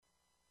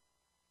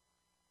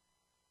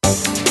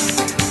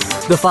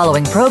The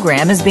following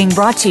program is being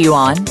brought to you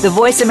on the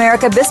Voice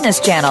America Business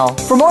Channel.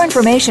 For more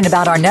information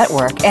about our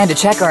network and to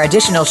check our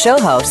additional show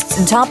hosts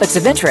and topics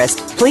of interest,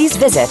 please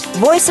visit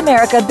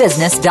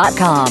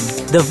voiceamericabusiness.com.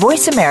 The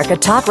Voice America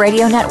Talk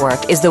Radio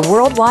Network is the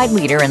worldwide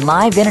leader in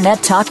live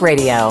Internet talk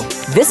radio.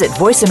 Visit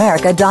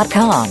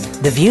voiceamerica.com.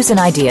 The views and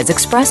ideas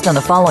expressed on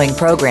the following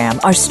program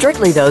are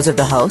strictly those of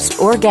the host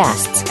or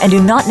guests and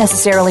do not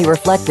necessarily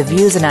reflect the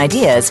views and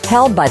ideas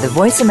held by the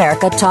Voice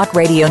America Talk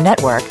Radio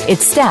Network,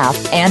 its staff,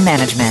 and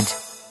management.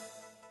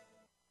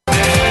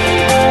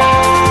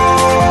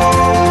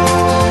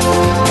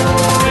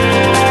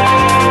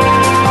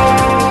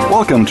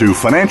 Welcome to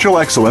Financial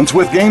Excellence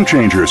with Game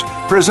Changers,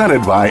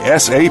 presented by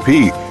SAP,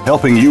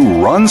 helping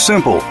you run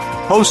simple.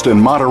 Host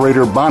and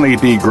moderator Bonnie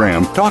D.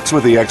 Graham talks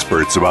with the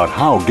experts about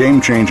how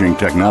game-changing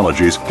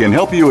technologies can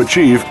help you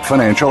achieve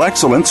financial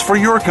excellence for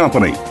your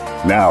company.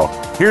 Now,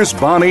 here's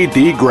Bonnie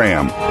D.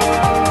 Graham.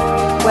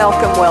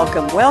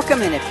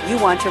 Welcome. And if you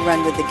want to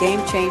run with the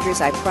Game Changers,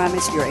 I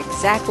promise you're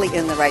exactly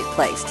in the right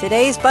place.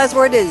 Today's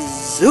buzzword is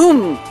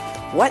Zoom.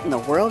 What in the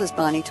world is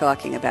Bonnie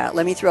talking about?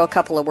 Let me throw a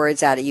couple of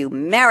words out at you.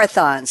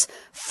 Marathons,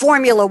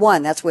 Formula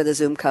One, that's where the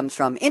Zoom comes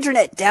from.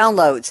 Internet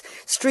downloads,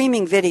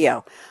 streaming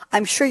video.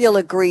 I'm sure you'll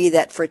agree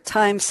that for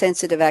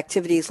time-sensitive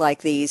activities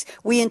like these,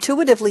 we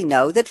intuitively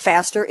know that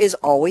faster is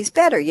always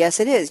better. Yes,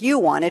 it is. You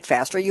want it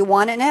faster. You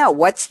want it now.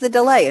 What's the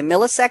delay? A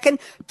millisecond?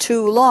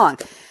 Too long.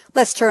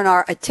 Let's turn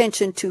our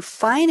attention to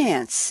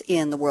finance.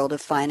 In the world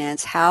of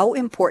finance, how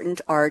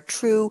important are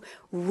true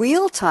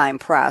real-time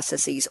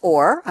processes,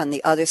 or on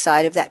the other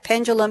side of that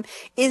pendulum,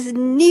 is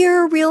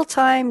near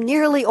real-time,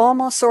 nearly,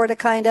 almost, sort of,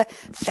 kind of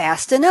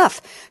fast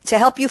enough? To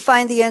help you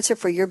find the answer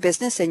for your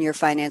business and your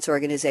finance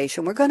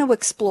organization, we're going to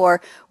explore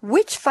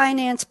which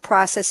finance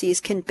processes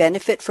can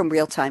benefit from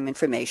real-time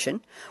information.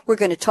 We're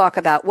going to talk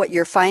about what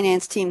your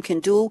finance team can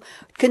do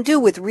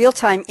with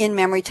real-time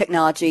in-memory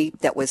technology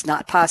that was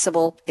not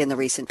possible in the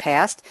recent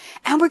past.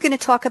 And we're going to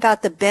talk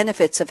about the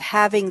benefits of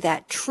having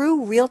that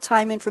true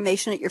real-time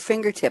information at your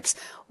fingertips.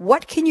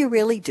 What can you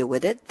really do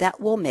with it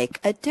that will make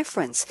a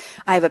difference?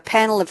 I have a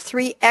panel of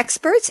 3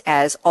 experts,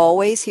 as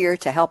always, here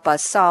to help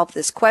us solve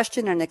this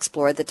question and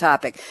explore the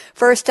topic.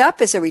 First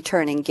up is a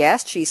returning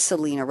guest. She's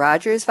Selena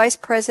Rogers, Vice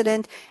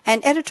President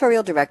and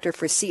Editorial Director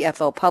for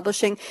CFO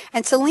Publishing.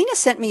 And Selena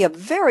sent me a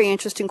very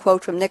interesting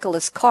quote from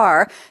Nicholas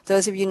Carr.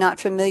 Those of you not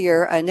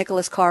familiar,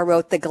 Nicholas Carr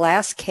wrote The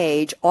Glass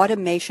Cage,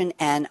 Automation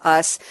and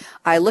Us.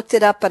 I looked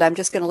it up, but I'm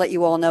just going to let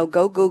you all know,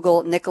 go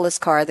Google Nicholas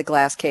Carr, The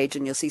Glass Cage,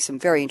 and you'll see some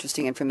very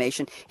interesting information.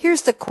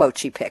 Here's the quote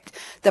she picked.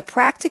 The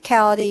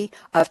practicality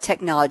of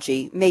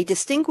technology may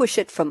distinguish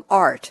it from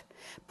art,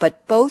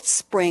 but both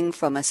spring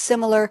from a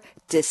similar,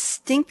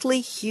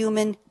 distinctly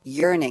human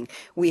yearning.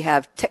 We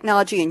have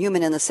technology and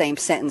human in the same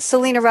sentence.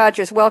 Selena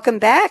Rogers, welcome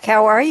back.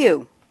 How are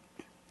you?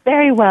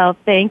 Very well.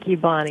 Thank you,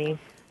 Bonnie.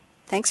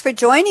 Thanks for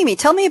joining me.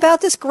 Tell me about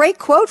this great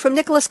quote from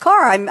Nicholas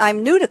Carr.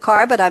 I'm new to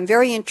Carr, but I'm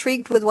very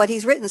intrigued with what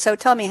he's written. So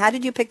tell me, how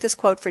did you pick this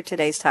quote for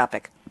today's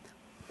topic?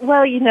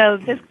 Well, you know,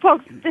 this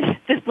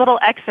little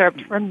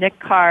excerpt from Nick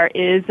Carr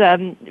is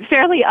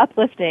fairly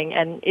uplifting,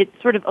 and it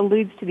sort of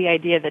alludes to the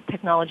idea that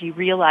technology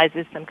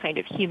realizes some kind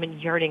of human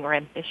yearning or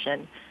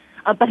ambition.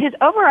 But his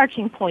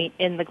overarching point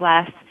in The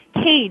Glass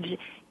Cage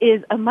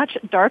is a much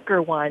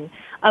darker one.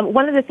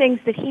 One of the things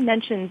that he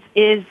mentions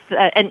is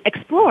and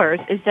explores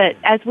is that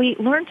as we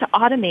learn to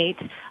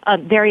automate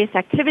various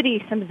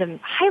activities, some of them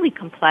highly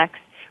complex,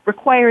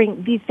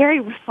 requiring these very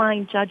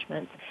refined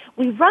judgments,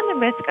 we run the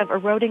risk of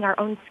eroding our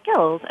own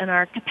skills and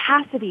our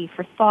capacity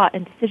for thought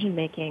and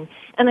decision-making.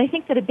 And I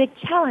think that a big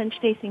challenge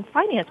facing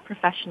finance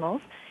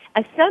professionals,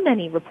 as so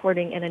many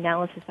reporting and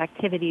analysis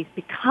activities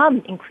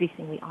become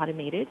increasingly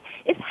automated,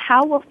 is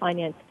how will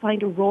finance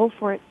find a role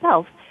for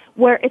itself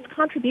where its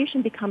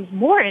contribution becomes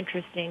more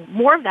interesting,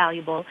 more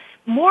valuable,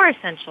 more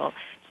essential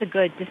to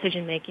good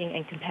decision-making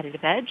and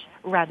competitive edge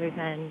rather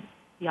than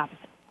the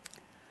opposite.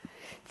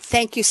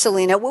 Thank you,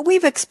 Selena. Well,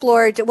 we've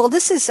explored,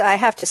 this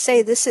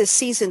is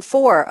season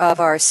 4 of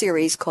our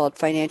series called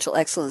Financial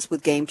Excellence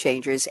with Game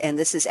Changers, and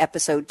this is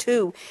episode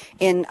 2.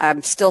 And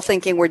I'm still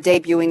thinking we're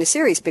debuting the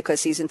series because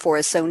season 4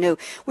 is so new.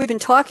 We've been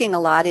talking a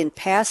lot in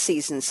past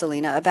seasons,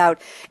 Selena, about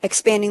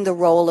expanding the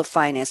role of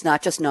finance,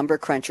 not just number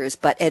crunchers,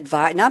 but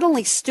not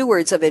only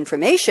stewards of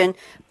information,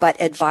 but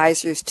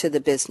advisors to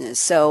the business.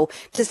 So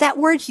does that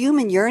word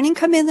human yearning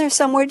come in there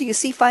somewhere? Do you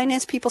see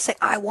finance people say,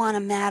 I want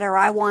to matter,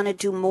 I want to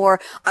do more,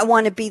 I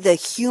want to be the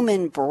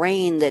human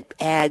brain that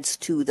adds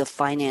to the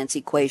finance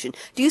equation?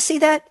 Do you see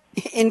that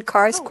in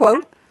Carr's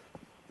quote?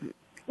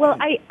 Well,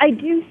 I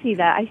do see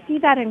that. I see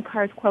that in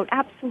Carr's quote,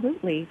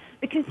 absolutely.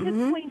 Because his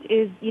point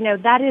is,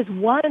 that is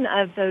one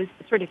of those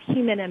sort of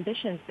human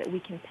ambitions that we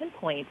can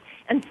pinpoint.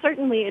 And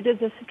certainly it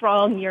is a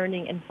strong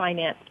yearning in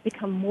finance to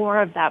become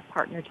more of that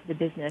partner to the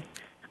business.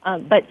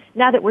 But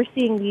now that we're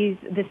seeing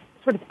this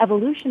sort of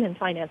evolution in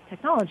finance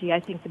technology, I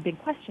think the big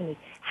question is,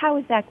 how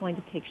is that going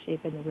to take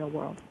shape in the real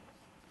world?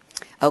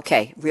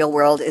 Okay, real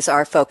world is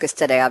our focus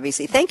today,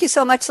 obviously. Thank you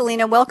so much,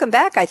 Selena. Welcome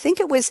back. I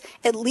think it was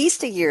at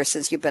least a year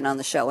since you've been on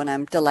the show, and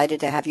I'm delighted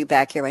to have you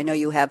back here. I know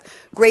you have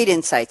great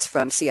insights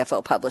from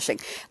CFO Publishing.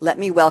 Let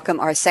me welcome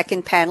our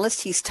second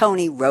panelist. He's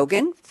Tony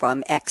Rogan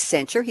from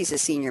Accenture. He's a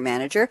senior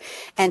manager,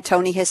 and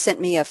Tony has sent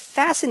me a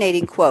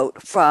fascinating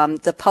quote from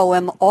the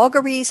poem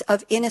Auguries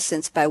of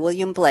Innocence by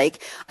William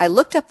Blake. I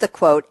looked up the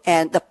quote,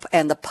 and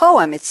the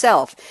poem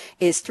itself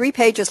is 3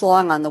 pages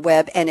long on the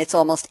web, and it's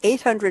almost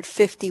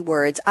 850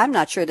 words. I'm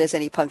not sure there's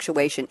any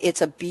punctuation.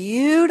 It's a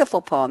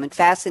beautiful poem and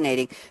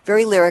fascinating,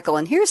 very lyrical.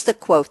 And here's the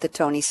quote that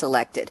Tony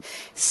selected.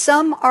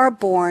 Some are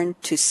born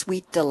to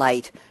sweet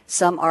delight.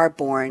 Some are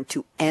born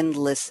to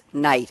endless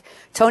night.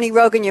 Tony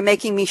Rogan, you're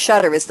making me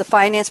shudder. Is the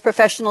finance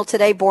professional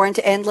today born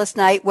to endless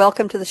night?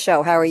 Welcome to the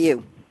show. How are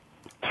you?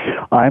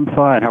 I'm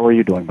fine. How are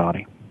you doing,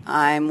 Bonnie?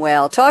 I'm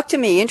well. Talk to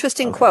me.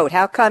 Interesting quote.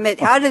 How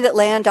did it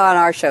land on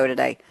our show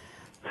today?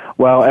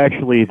 Well,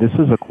 actually, this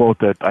is a quote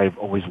that I've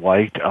always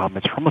liked.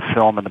 It's from a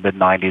film in the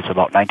mid-'90s,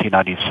 about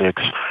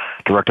 1996,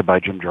 directed by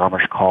Jim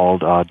Jarmusch,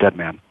 called Dead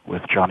Man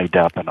with Johnny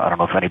Depp. And I don't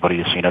know if anybody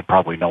has seen it,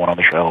 probably no one on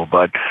the show.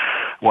 But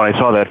when I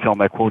saw that film,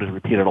 that quote is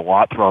repeated a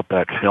lot throughout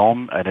that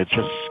film, and it's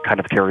just kind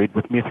of carried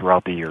with me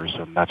throughout the years,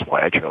 and that's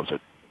why I chose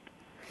it.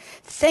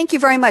 Thank you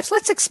very much.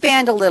 Let's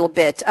expand a little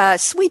bit.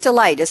 Sweet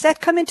delight, does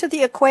that come into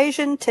the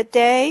equation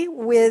today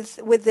with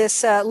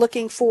this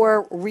looking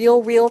for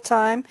real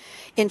time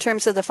in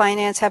terms of the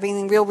finance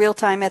having real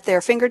time at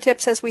their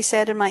fingertips, as we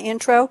said in my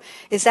intro?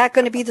 Is that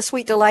going to be the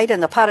sweet delight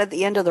and the pot at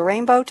the end of the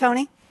rainbow,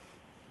 Tony?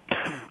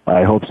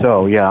 I hope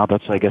so, yeah.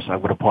 I guess I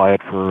would apply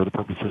it for the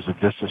purposes of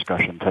this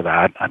discussion to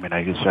that. I mean,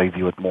 I guess I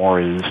view it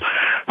more as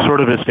sort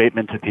of a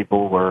statement to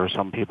people where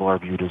some people are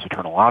viewed as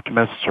eternal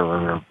optimists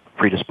or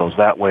predisposed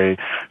that way.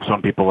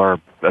 Some people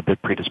are a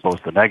bit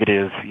predisposed to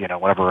negative.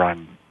 Whenever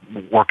I'm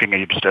working,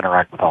 you just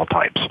interact with all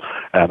types.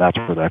 And that's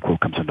where that quote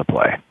comes into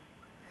play.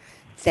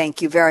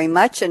 Thank you very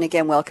much. And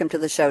again, welcome to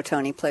the show,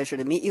 Tony. Pleasure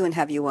to meet you and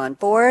have you on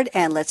board.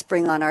 And let's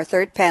bring on our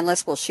third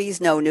panelist. Well,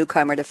 she's no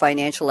newcomer to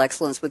financial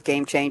excellence with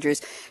Game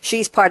Changers.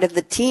 She's part of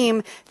the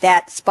team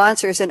that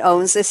sponsors and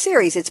owns this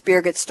series. It's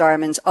Birgit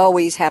Starmans.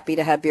 Always happy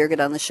to have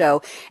Birgit on the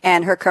show.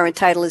 And her current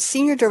title is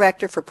Senior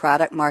Director for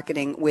Product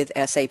Marketing with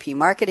SAP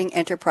Marketing,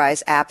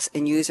 Enterprise Apps,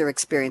 and User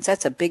Experience.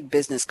 That's a big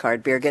business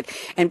card, Birgit.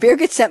 And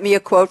Birgit sent me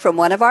a quote from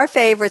one of our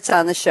favorites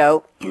on the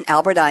show,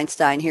 Albert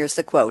Einstein. Here's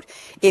the quote.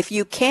 If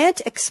you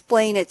can't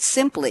explain it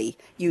simply,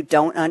 you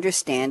don't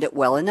understand it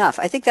well enough.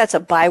 I think that's a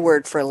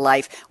byword for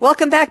life.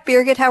 Welcome back,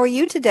 Birgit. How are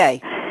you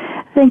today?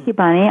 Thank you,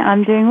 Bonnie.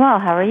 I'm doing well.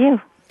 How are you?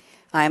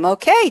 I'm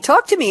okay.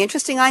 Talk to me.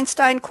 Interesting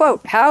Einstein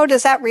quote. How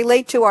does that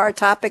relate to our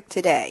topic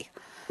today?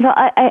 Well,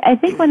 I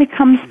think when it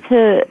comes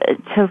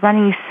to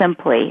running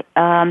simply,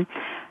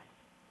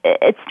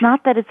 it's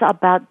not that it's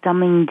about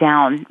dumbing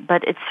down,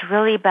 but it's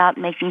really about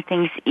making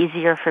things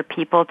easier for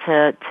people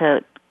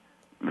to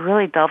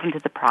really delve into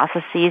the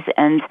processes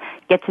and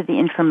get to the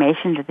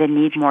information that they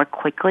need more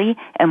quickly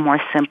and more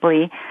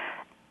simply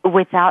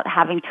without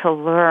having to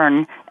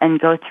learn and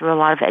go through a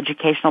lot of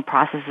educational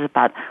processes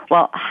about,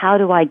 well, how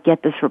do I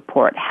get this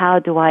report? How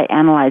do I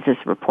analyze this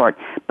report?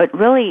 But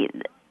really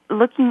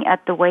looking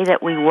at the way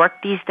that we work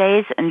these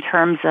days in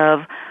terms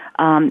of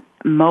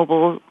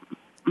mobile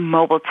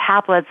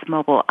tablets,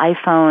 mobile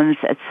iPhones,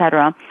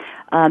 etc.,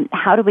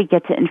 how do we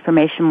get to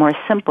information more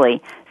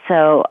simply?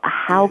 So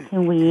how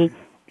can we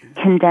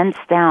condense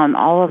down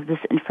all of this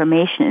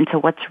information into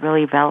what's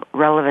really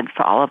relevant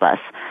for all of us?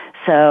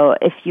 So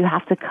if you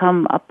have to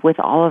come up with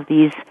all of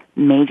these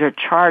major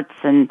charts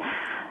and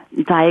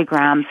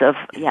diagrams of,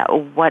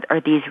 what are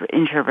these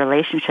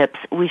interrelationships,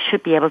 we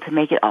should be able to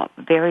make it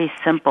very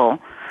simple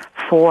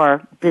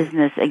for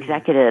business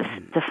executives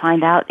to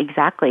find out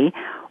exactly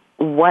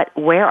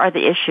where are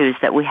the issues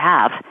that we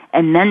have,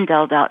 and then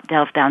delve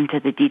down to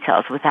the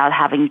details without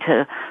having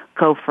to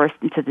go first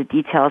into the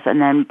details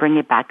and then bring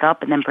it back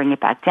up and then bring it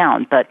back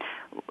down. But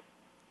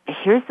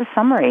here's the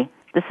summary.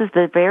 This is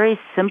the very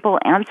simple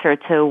answer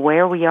to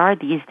where we are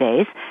these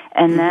days,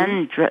 and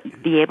then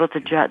be able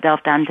to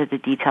delve down to the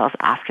details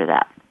after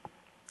that.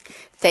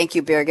 Thank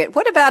you, Birgit.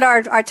 What about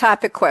our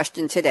topic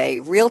question today?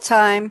 Real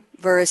time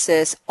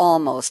versus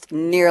almost,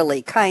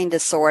 nearly, kind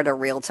of, sort of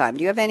real time.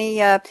 Do you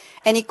have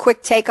any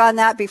quick take on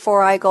that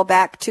before I go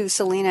back to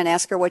Selena and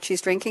ask her what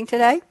she's drinking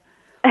today?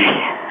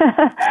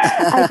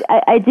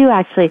 I do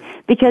actually,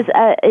 because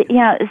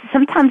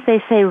sometimes they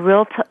say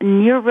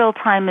near real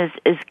time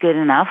is good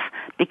enough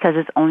because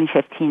it's only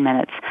 15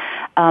 minutes.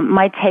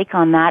 My take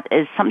on that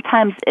is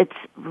sometimes it's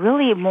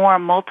really more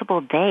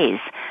multiple days,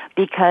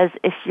 because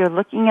if you're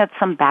looking at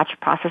some batch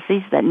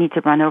processes that need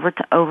to run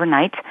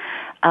overnight,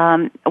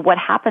 what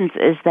happens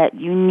is that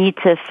you need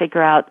to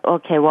figure out,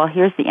 okay, well,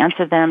 here's the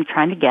answer that I'm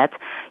trying to get.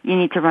 You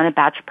need to run a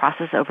batch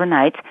process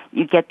overnight.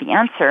 You get the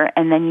answer,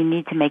 and then you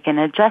need to make an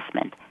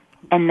adjustment.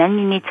 And then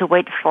you need to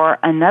wait for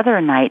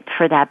another night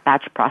for that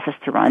batch process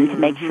to run to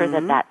make sure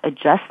that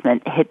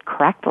adjustment hit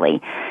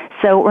correctly.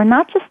 So we're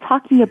not just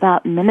talking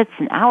about minutes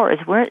and hours.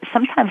 We're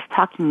sometimes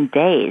talking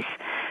days.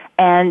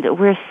 And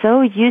we're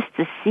so used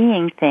to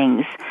seeing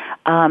things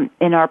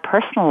in our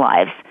personal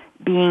lives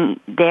being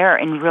there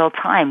in real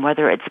time,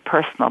 whether it's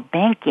personal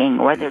banking,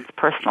 whether it's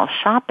personal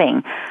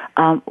shopping.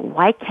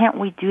 Why can't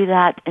we do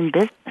that in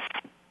business?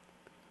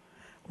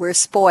 We're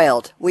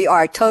spoiled. We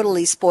are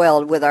totally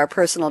spoiled with our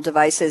personal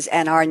devices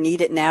and our need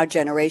it now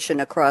generation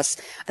across,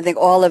 I think,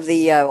 all of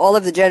the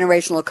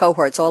generational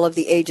cohorts, all of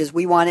the ages.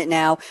 We want it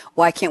now.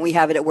 Why can't we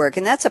have it at work?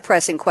 And that's a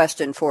pressing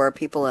question for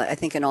people, I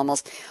think, in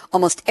almost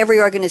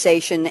every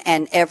organization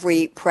and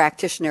every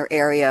practitioner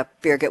area.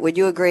 Birgit, would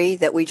you agree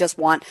that we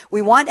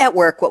want at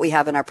work what we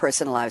have in our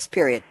personal lives,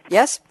 period?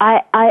 Yes?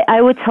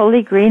 I would totally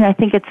agree, and I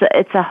think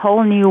it's a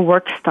whole new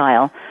work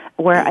style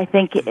where I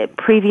think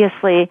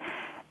previously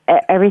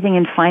everything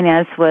in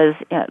finance was,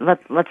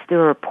 let's do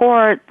a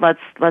report, let's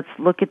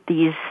look at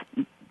these,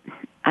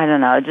 I don't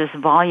know, just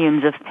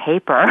volumes of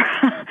paper,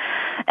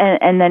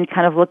 and then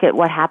kind of look at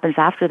what happens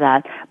after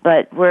that.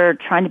 But we're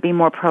trying to be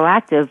more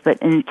proactive, but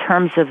in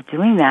terms of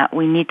doing that,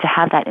 we need to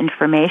have that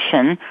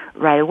information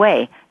right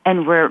away.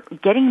 And we're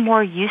getting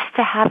more used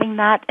to having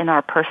that in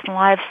our personal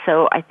lives,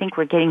 so I think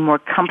we're getting more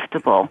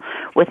comfortable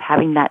with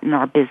having that in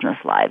our business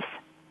lives.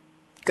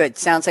 Good.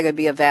 Sounds like it would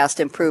be a vast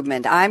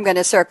improvement. I'm going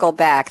to circle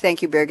back.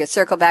 Thank you, Birgit.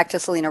 Circle back to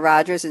Selena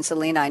Rogers. And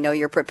Selena, I know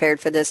you're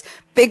prepared for this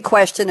big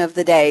question of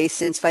the day,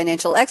 since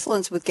Financial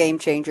Excellence with Game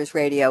Changers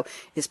Radio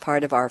is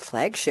part of our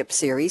flagship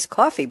series,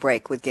 Coffee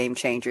Break with Game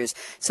Changers.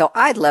 So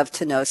I'd love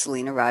to know,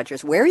 Selena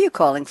Rogers, where are you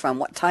calling from?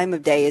 What time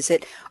of day is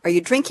it? Are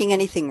you drinking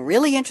anything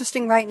really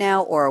interesting right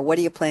now, or what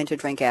do you plan to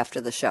drink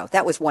after the show?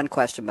 That was one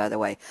question, by the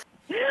way.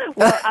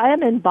 Well, I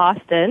am in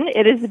Boston.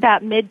 It is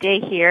about midday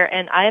here,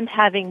 and I am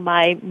having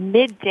my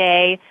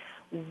midday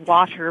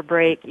water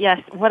break.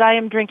 Yes, what I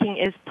am drinking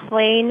is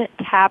plain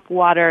tap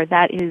water.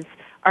 That is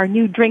our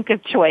new drink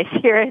of choice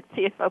here at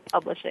CFO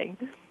Publishing.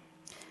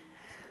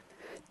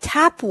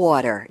 Tap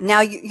water.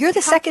 Now, you're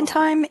the second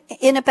time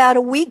in about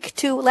a week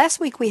to last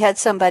week we had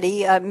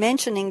somebody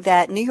mentioning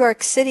that New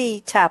York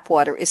City tap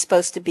water is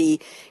supposed to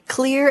be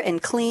clear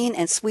and clean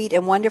and sweet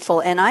and wonderful.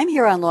 And I'm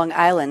here on Long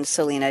Island,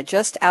 Selena,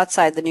 just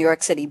outside the New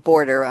York City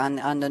border on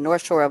the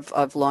North Shore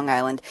of Long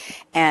Island.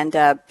 And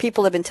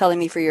people have been telling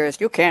me for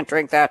years, you can't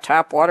drink that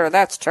tap water.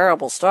 That's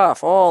terrible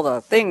stuff. All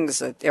the things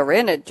that are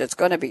in it, it's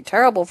going to be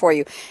terrible for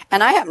you.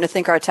 And I happen to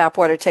think our tap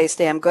water tastes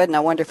damn good. And I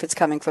wonder if it's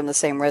coming from the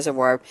same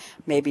reservoir.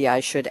 Maybe I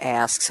should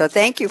ask. So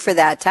thank you for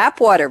that. Tap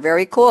water.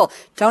 Very cool.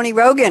 Tony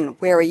Rogan,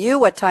 where are you?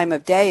 What time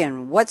of day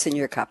and what's in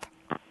your cup?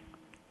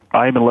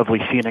 I'm in lovely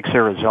Phoenix,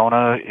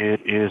 Arizona. It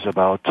is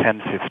about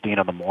 10:15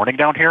 in the morning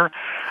down here.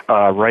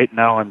 Right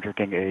now I'm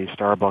drinking a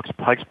Starbucks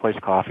Pike's Place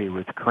coffee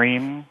with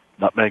cream,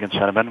 nutmeg, and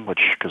cinnamon, which,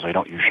 because I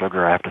don't use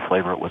sugar, I have to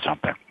flavor it with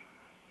something.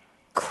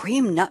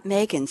 Cream,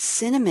 nutmeg, and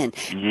cinnamon.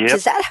 Yep.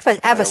 Does that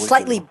have a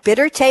slightly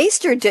bitter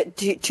taste, or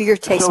to your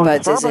taste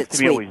buds is it to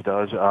sweet? Me always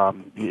does.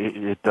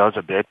 It does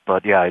a bit,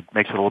 but yeah, it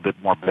makes it a little bit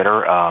more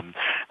bitter.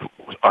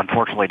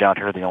 Unfortunately, down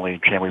here, the only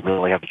chain we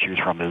really have to choose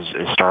from is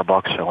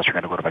Starbucks, unless you're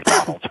going to go to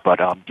McDonald's. But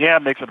yeah,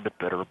 it makes it a bit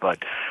bitter, but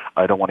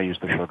I don't want to use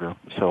the sugar,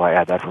 so I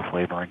add that for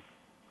flavoring.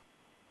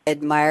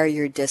 Admire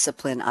your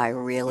discipline, I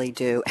really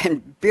do.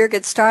 And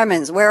Birgit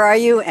Starmans, where are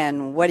you,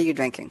 and what are you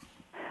drinking?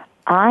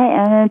 I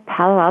am in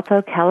Palo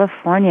Alto,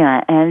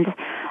 California, and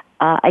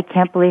I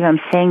can't believe I'm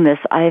saying this.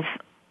 I've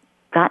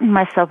gotten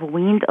myself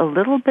weaned a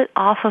little bit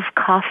off of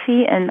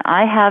coffee, and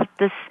I have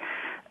this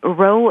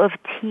row of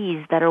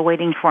teas that are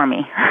waiting for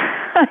me.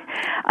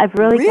 I've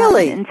really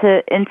gotten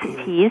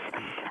into teas.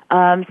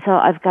 So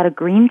I've got a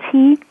green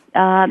tea,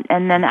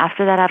 and then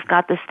after that I've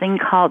got this thing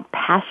called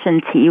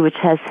passion tea, which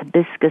has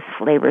hibiscus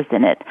flavors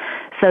in it.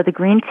 So the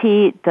green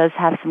tea does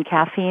have some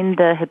caffeine.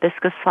 The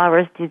hibiscus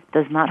flowers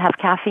does not have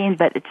caffeine,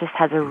 but it just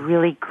has a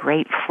really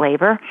great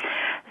flavor.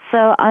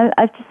 So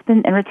I've just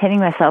been entertaining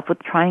myself with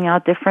trying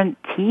out different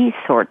tea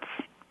sorts.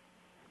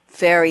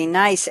 Very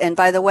nice. And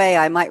by the way,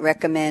 I might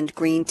recommend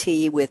green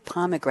tea with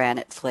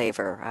pomegranate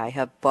flavor. I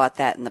have bought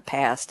that in the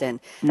past, and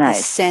the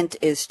scent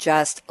is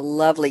just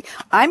lovely.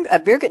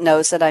 Birgit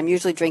knows that I'm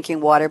usually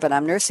drinking water, but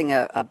I'm nursing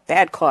a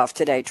bad cough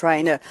today,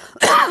 trying to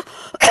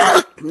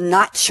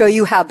not show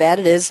you how bad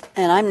it is.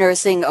 And I'm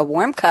nursing a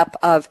warm cup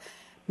of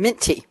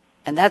mint tea.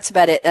 And that's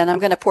about it. And I'm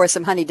going to pour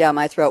some honey down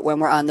my throat when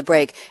we're on the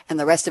break, and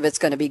the rest of it's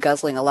going to be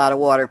guzzling a lot of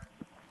water.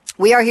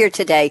 We are here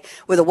today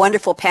with a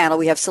wonderful panel.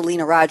 We have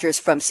Selena Rogers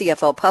from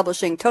CFO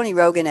Publishing, Tony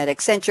Rogan at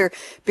Accenture,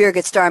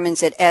 Birgit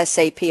Starmans at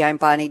SAP. I'm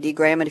Bonnie D.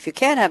 Graham. And if you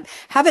can't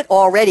have it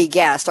already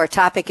guessed, our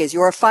topic is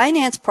your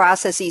finance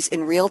processes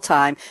in real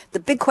time. The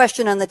big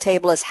question on the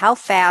table is, how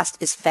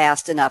fast is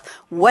fast enough?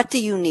 What do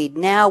you need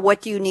now?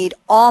 What do you need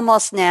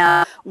almost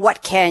now?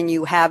 What can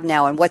you have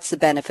now? And what's the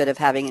benefit of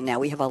having it now?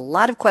 We have a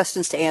lot of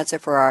questions to answer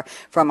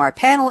from our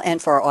panel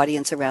and for our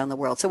audience around the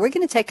world. So we're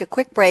going to take a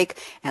quick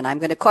break, and I'm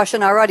going to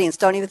caution our audience,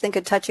 don't even think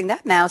of touching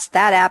that mouse,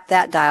 that app,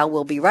 that dial.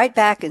 We'll be right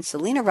back, and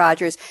Selena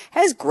Rogers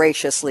has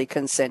graciously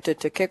consented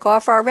to kick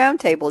off our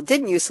roundtable.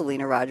 Didn't you,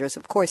 Selena Rogers?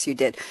 Of course you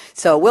did.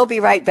 So we'll be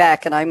right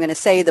back, and I'm going to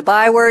say the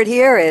byword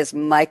here is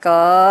Michael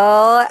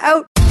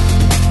out.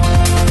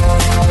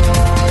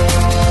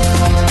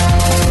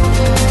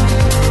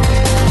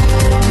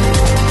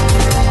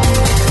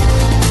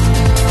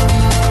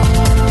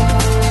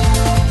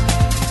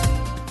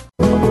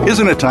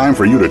 Isn't it time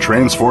for you to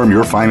transform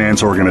your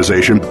finance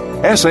organization?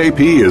 SAP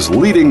is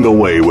leading the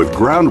way with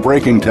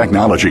groundbreaking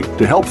technology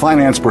to help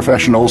finance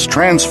professionals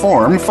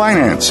transform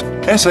finance.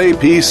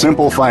 SAP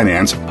Simple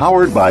Finance,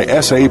 powered by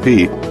SAP,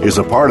 is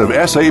a part of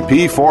SAP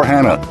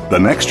S/4HANA, the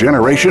next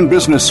generation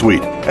business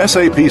suite.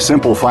 SAP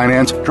Simple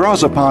Finance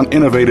draws upon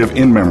innovative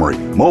in-memory,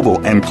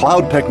 mobile, and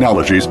cloud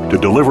technologies to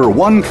deliver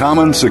one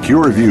common,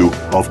 secure view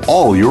of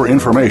all your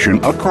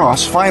information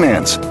across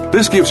finance.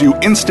 This gives you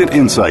instant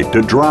insight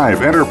to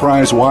drive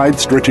enterprise-wide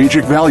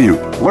strategic value.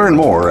 Learn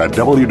more at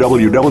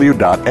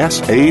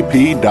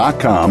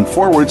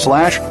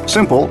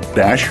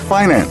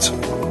www.sap.com/simple-finance.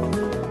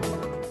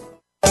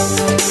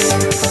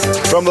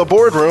 From the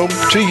boardroom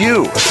to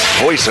you,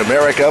 Voice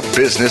America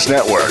Business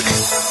Network.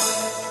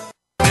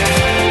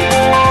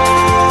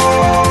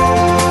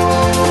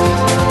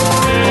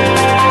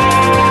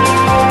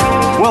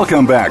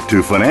 Welcome back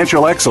to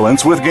Financial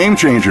Excellence with Game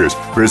Changers,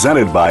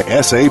 presented by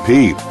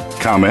SAP.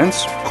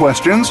 Comments?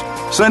 Questions?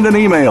 Send an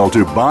email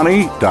to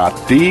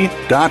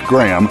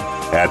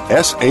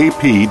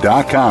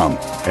bonnie.d.graham@sap.com.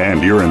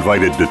 And you're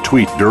invited to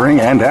tweet during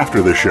and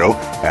after the show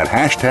at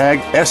 #SAPRADIO.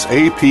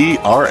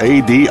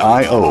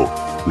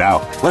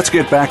 Now, let's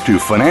get back to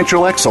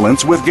Financial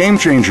Excellence with Game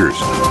Changers.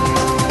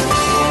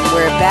 And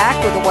we're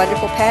back with a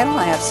wonderful panel.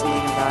 I have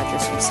Selena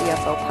Rogers from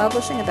CFO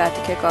Publishing about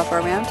to kick off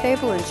our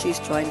roundtable, and she's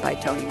joined by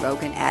Tony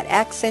Rogan at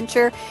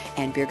Accenture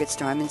and Birgit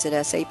Starmans at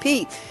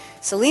SAP.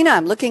 Selena,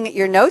 I'm looking at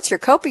your notes, your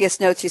copious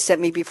notes you sent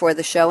me before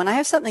the show, and I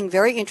have something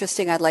very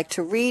interesting I'd like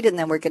to read, and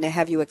then we're going to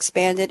have you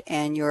expand it,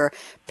 and your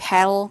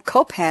panel,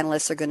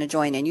 co-panelists are going to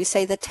join in. You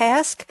say the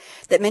task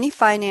that many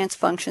finance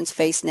functions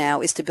face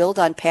now is to build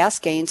on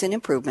past gains and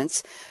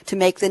improvements to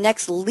make the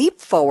next leap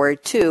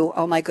forward to,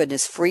 oh my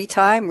goodness, free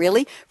time,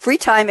 really? Free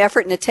time,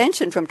 effort, and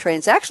attention from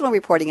transactional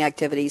reporting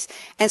activities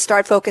and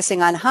start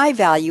focusing on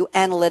high-value,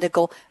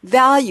 analytical,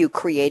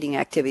 value-creating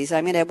activities.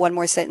 I'm going to have one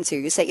more sentence here.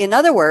 You say, in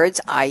other words,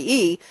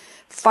 i.e.,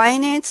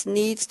 finance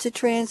needs to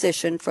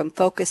transition from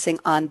focusing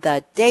on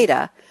the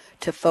data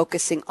to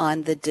focusing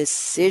on the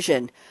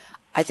decision.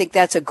 I think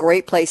that's a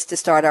great place to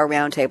start our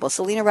roundtable.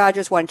 Selena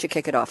Rogers, why don't you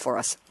kick it off for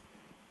us?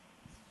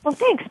 Well,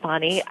 thanks,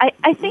 Bonnie.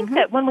 I think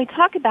that when we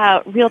talk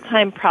about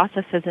real-time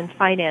processes in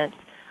finance,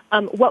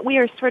 what we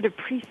are sort of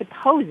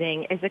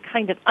presupposing is a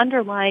kind of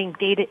underlying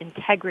data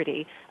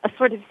integrity, a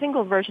sort of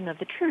single version of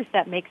the truth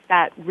that makes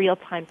that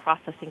real-time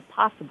processing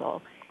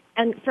possible.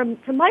 And from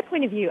my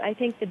point of view, I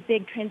think the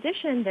big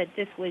transition that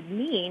this would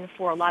mean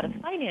for a lot of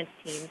finance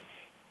teams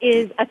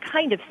is a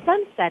kind of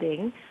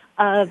sunsetting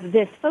of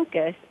this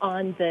focus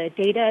on the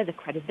data, the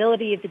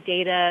credibility of the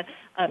data,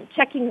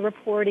 checking the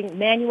reporting,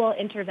 manual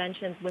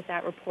interventions with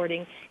that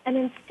reporting, and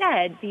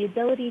instead the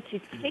ability to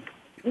take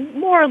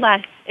more or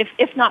less,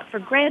 if not for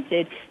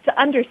granted, to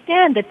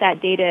understand that that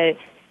data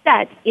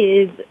set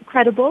is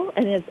credible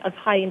and is of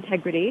high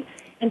integrity,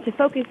 and to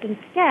focus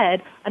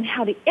instead on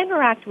how to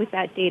interact with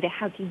that data,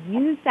 how to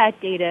use that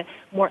data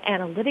more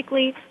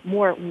analytically,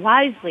 more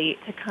wisely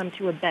to come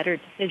to a better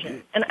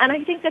decision. And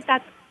I think that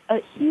that's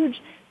a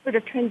huge sort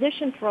of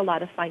transition for a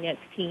lot of finance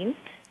teams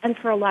and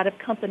for a lot of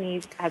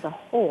companies as a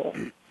whole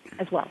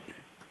as well.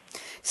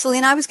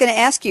 Selena, I was going to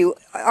ask you,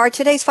 are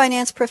today's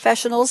finance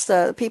professionals,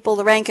 the people,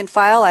 the rank and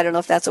file, I don't know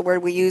if that's a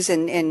word we use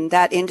in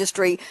that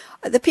industry,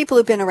 the people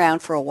who've been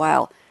around for a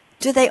while,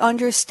 do they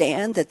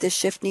understand that this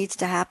shift needs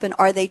to happen?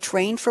 Are they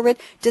trained for it?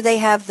 Do they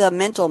have the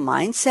mental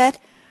mindset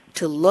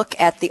to look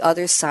at the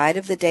other side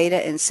of the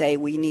data and say,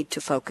 we need to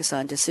focus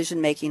on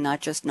decision making, not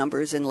just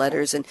numbers and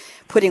letters and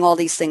putting all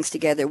these things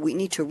together? We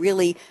need to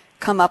really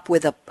come up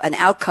with an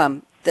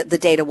outcome that the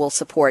data will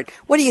support.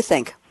 What do you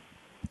think?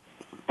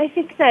 I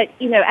think that,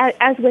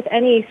 as with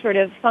any sort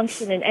of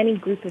function in any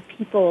group of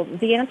people,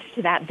 the answer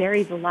to that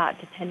varies a lot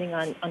depending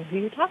on who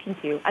you're talking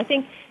to. I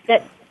think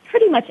that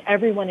pretty much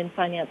everyone in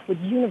finance would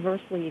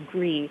universally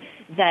agree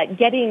that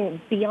getting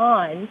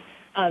beyond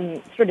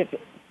sort of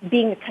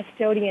being a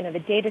custodian of a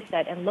data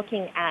set and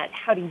looking at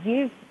how to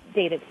use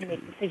data to make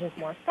decisions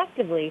more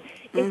effectively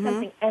is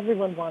something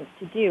everyone wants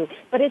to do.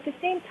 But at the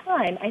same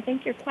time, I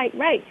think you're quite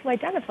right to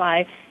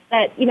identify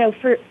that,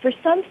 for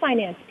some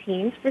finance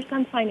teams, for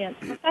some finance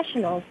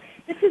professionals,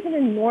 this is an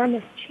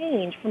enormous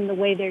change from the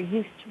way they're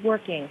used to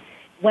working.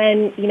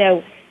 When,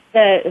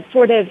 the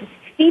sort of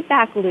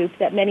feedback loop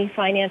that many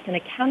finance and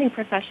accounting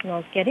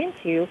professionals get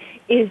into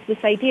is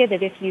this idea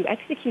that if you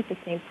execute the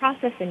same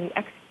process and you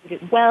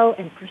execute it well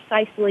and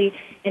precisely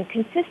and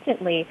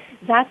consistently,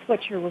 that's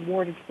what you're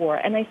rewarded for.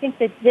 And I think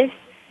that this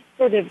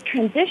sort of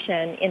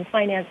transition in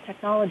finance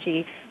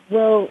technology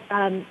will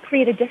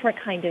create a different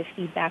kind of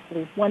feedback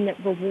loop, one that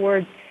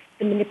rewards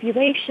the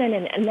manipulation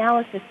and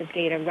analysis of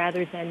data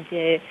rather than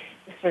the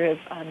sort of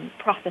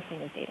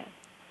processing of data.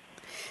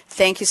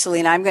 Thank you,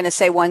 Selena. I'm going to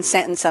say one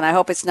sentence, and I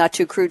hope it's not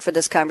too crude for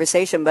this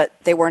conversation, but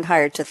they weren't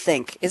hired to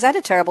think. Is that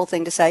a terrible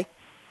thing to say?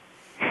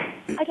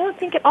 I don't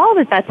think at all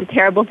that that's a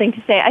terrible thing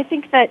to say. I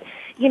think that,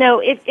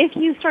 if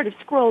you sort of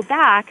scroll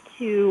back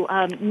to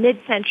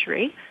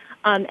mid-century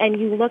and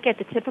you look at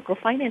the typical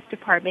finance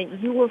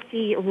department, you will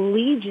see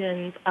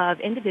legions of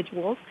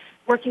individuals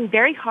working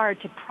very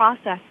hard to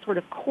process sort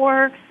of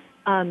core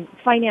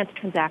finance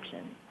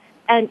transactions.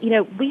 And,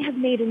 we have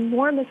made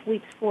enormous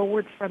leaps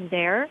forward from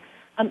there.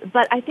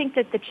 But I think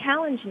that the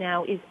challenge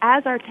now is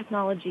as our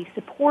technology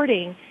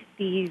supporting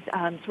these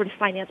sort of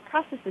finance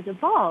processes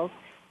evolve,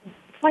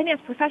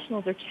 finance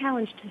professionals are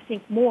challenged to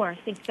think more,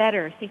 think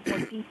better, think more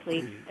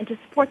deeply, and to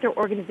support their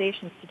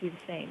organizations to do the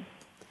same.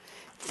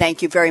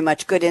 Thank you very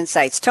much. Good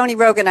insights. Tony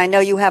Rogan, I know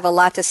you have a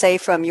lot to say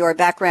from your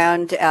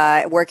background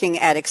working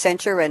at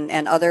Accenture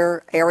and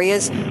other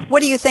areas.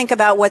 What do you think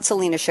about what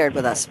Selena shared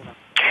with us?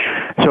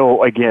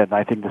 So again,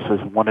 I think this is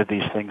one of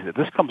these things that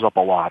this comes up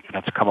a lot, and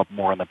it's come up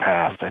more in the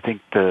past. I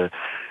think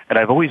and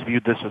I've always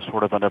viewed this as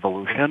sort of an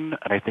evolution,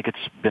 and I think it's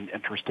been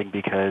interesting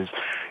because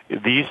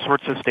these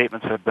sorts of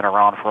statements have been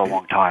around for a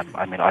long time.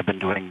 I mean, I've been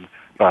doing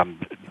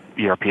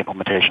ERP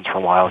implementations for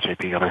a while,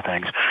 SAP, other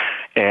things,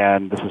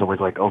 and this is always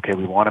like, okay,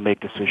 we want to make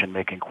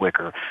decision-making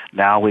quicker.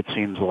 Now it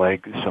seems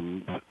like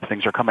some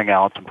things are coming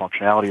out, some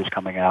functionality is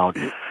coming out,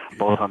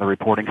 both on the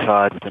reporting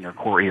side within your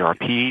core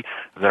ERP,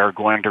 that are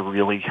going to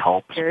really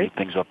help speed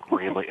things up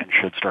greatly and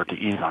should start to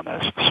ease on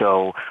this.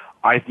 So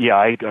I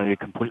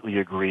completely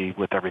agree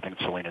with everything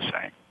Selena's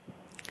saying.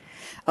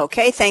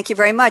 Okay, thank you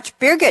very much.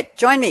 Birgit,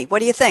 join me. What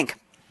do you think?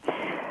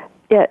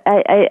 Yeah,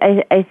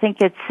 I think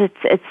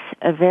it's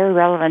a very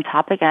relevant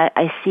topic.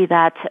 I see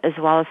that as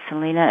well as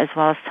Selena, as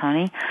well as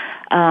Tony.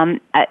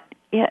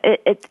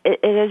 It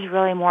is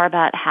really more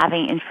about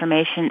having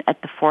information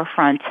at the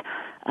forefront.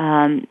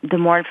 The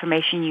more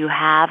information you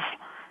have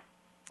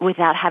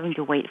without having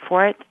to wait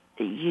for it,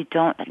 you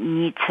don't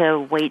need to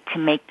wait to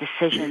make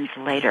decisions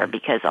later,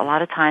 because a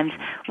lot of times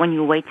when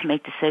you wait to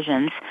make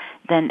decisions,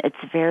 then it's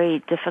very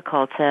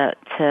difficult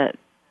to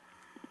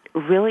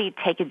really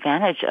take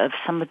advantage of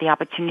some of the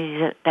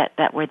opportunities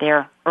that were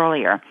there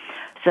earlier.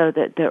 So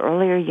the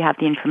earlier you have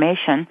the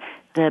information,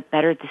 the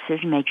better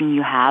decision-making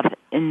you have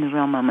in the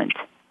real moment.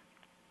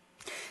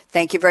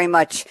 Thank you very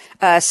much.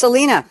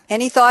 Selena,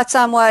 any thoughts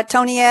on what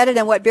Tony added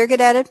and what Birgit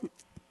added?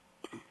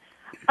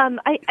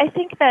 I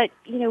think that,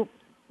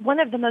 one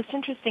of the most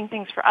interesting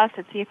things for us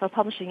at CFO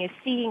Publishing is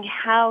seeing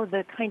how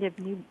the kind of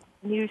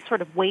new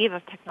sort of wave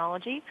of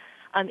technology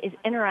is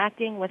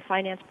interacting with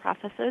finance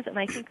processes. And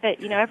I think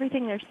that,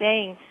 everything they're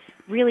saying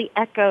really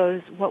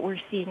echoes what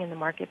we're seeing in the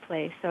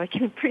marketplace. So I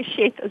can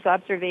appreciate those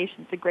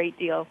observations a great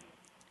deal.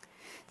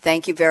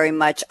 Thank you very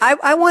much.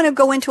 I want to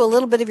go into a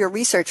little bit of your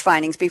research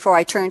findings before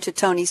I turn to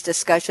Tony's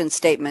discussion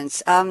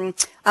statements. I'm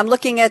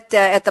looking at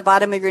the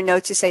bottom of your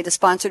notes. You say the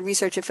sponsored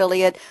research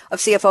affiliate of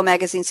CFO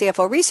Magazine,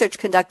 CFO Research,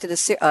 conducted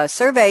a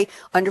survey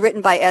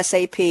underwritten by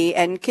SAP.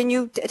 And can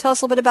you tell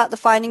us a little bit about the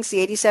findings,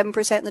 the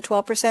 87% and the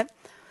 12%?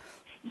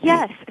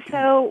 Yes.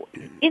 So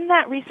in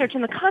that research,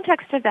 in the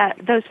context of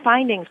those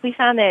findings, we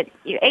found that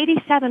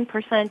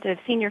 87% of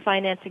senior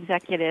finance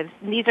executives,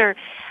 and these are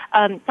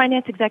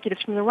finance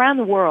executives from around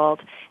the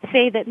world,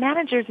 say that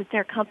managers at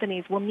their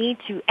companies will need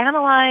to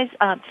analyze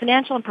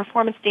financial and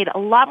performance data a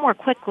lot more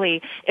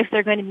quickly if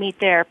they're going to meet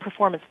their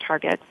performance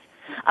targets.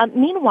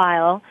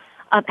 Meanwhile,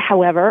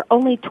 however,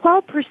 only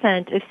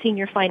 12% of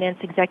senior finance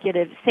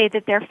executives say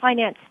that their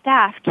finance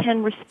staff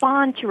can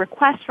respond to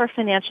requests for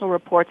financial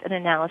reports and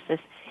analysis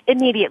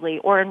immediately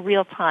or in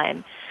real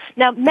time.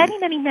 Now,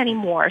 many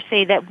more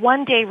say that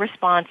one-day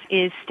response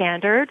is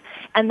standard,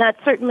 and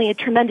that's certainly a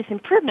tremendous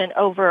improvement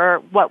over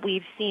what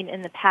we've seen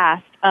in the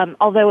past.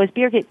 Although, as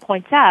Birgit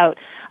points out,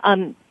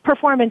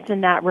 performance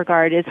in that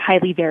regard is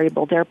highly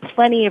variable. There are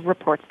plenty of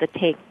reports that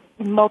take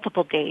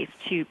multiple days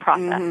to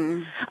process.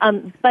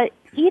 Mm-hmm. But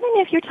even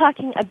if you're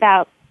talking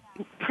about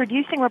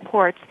producing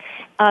reports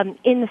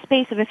in the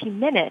space of a few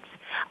minutes,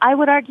 I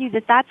would argue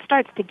that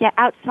starts to get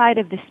outside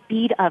of the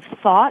speed of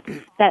thought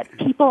that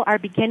people are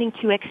beginning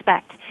to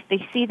expect.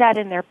 They see that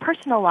in their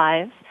personal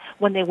lives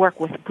when they work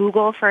with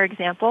Google, for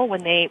example,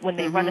 when they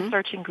run a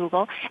search in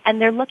Google,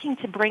 and they're looking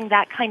to bring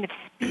that kind of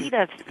speed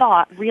of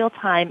thought,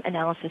 real-time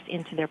analysis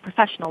into their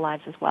professional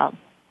lives as well.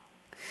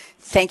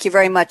 Thank you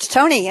very much.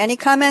 Tony, any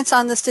comments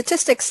on the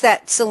statistics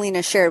that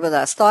Selena shared with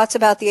us? Thoughts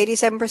about the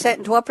 87%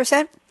 and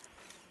 12%?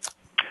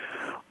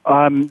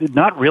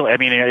 Not really. I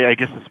mean, I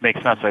guess this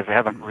makes sense. I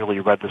haven't really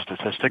read the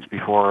statistics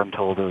before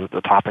until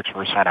the topics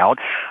were sent out.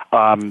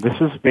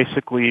 This is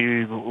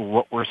basically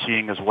what we're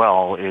seeing as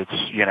well. It's,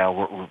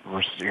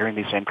 we're hearing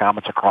these same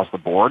comments across the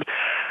board,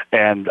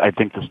 and I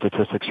think the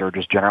statistics are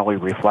just generally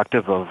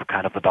reflective of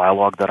kind of the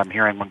dialogue that I'm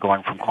hearing when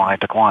going from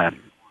client to client.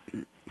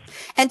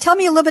 And tell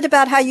me a little bit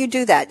about how you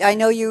do that. I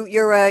know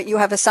you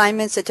have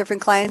assignments at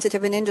different clients at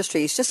different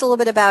industries. Just a little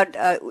bit about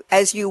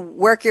as you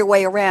work your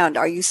way around.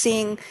 Are you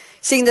seeing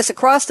this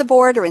across the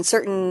board or in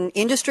certain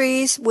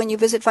industries when you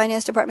visit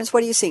finance departments?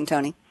 What are you seeing,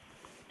 Tony?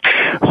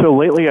 So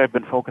lately, I've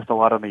been focused a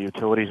lot on the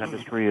utilities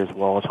industry as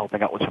well as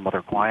helping out with some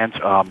other clients.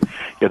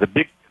 The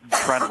big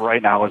trend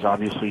right now is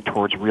obviously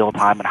towards real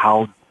time and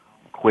how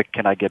quick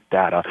can I get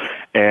data?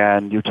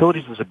 And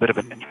utilities is a bit of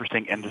an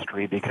interesting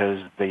industry because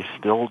they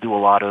still do a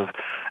lot of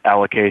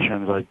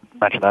allocations. I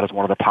mentioned that as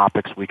one of the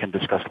topics we can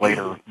discuss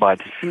later, but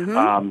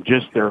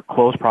just their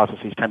close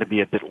processes tend to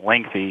be a bit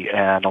lengthy,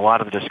 and a lot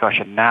of the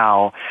discussion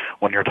now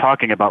when you're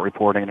talking about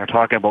reporting and you're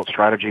talking about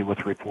strategy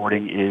with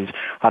reporting is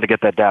how to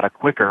get that data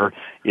quicker.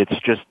 It's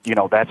just,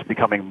 that's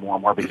becoming more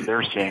and more because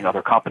they're seeing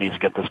other companies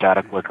get this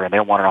data quicker and they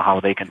want to know how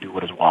they can do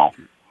it as well.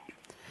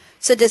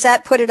 So does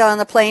that put it on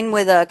the plane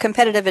with a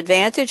competitive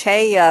advantage?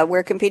 Hey,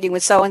 we're competing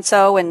with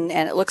so-and-so, and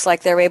it looks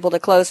like they're able to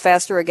close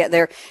faster or get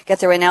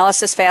their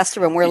analysis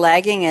faster, and we're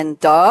lagging, and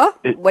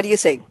what do you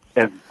think?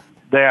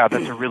 Yeah,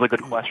 that's a really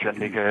good question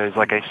because,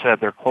 like I said,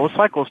 their close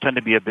cycles tend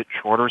to be a bit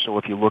shorter. So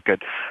if you look at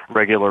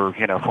regular,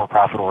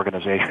 for-profit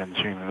organizations,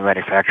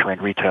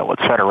 manufacturing, retail, et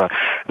cetera,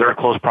 their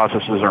close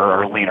processes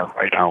are leaner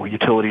right now.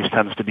 Utilities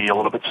tends to be a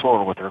little bit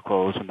slower with their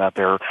close in that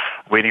they're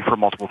waiting for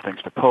multiple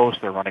things to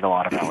post. They're running a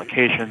lot of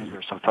allocations.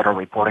 There's some federal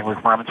reporting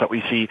requirements that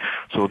we see.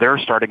 So they're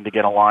starting to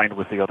get aligned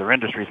with the other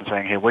industries and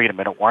saying, hey, wait a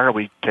minute, why are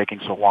we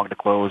taking so long to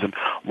close, and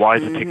why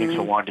is it taking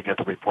so long to get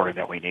the reporting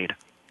that we need?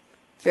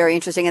 Very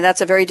interesting, and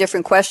that's a very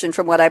different question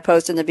from what I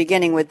posed in the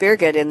beginning with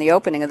Birgit in the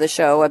opening of the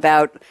show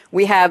about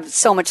we have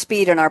so much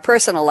speed in our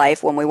personal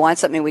life. When we want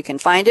something, we can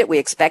find it, we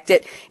expect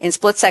it in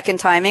split-second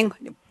timing,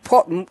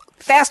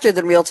 faster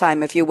than real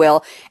time, if you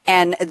will,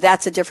 and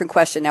that's a different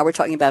question. Now we're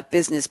talking about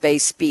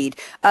business-based speed.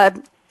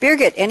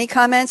 Birgit, any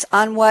comments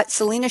on what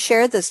Selena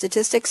shared, the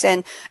statistics,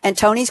 and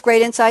Tony's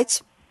great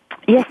insights?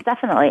 Yes,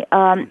 definitely.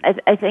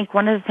 I think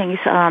one of the things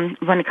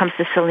when it comes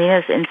to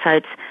Selena's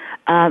insights,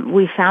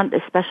 we found,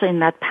 especially in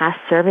that past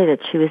survey that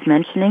she was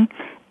mentioning,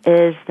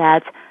 is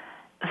that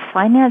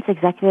finance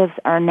executives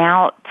are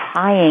now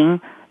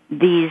tying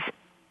these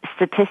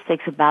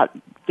statistics about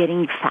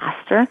getting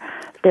faster.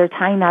 They're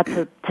tying that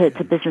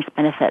to business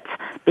benefits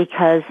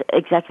because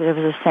executives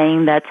are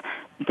saying that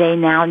they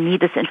now need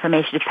this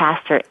information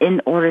faster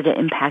in order to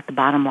impact the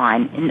bottom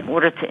line, in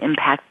order to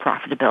impact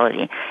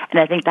profitability. And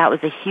I think that was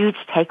a huge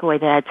takeaway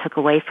that I took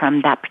away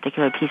from that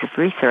particular piece of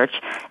research,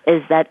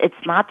 is that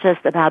it's not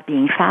just about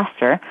being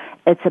faster,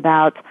 it's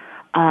about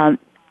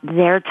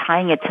they're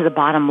tying it to the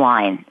bottom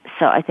line.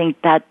 So I think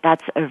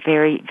that's a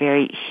very,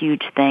 very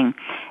huge thing.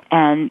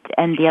 And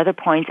the other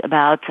point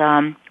about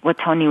what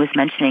Tony was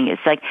mentioning is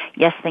like,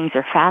 yes, things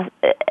are fast.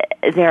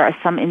 There are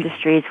some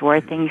industries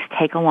where things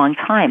take a long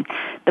time.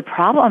 The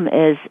problem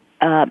is,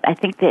 I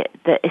think that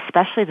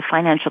especially the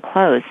financial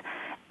close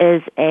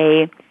is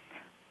a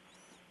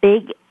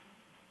big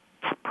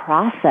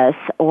process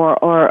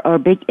or a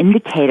big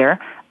indicator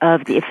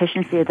of the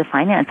efficiency of the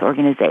finance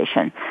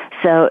organization.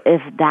 So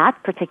if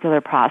that particular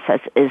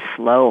process is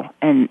slow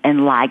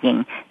and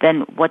lagging,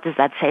 then what does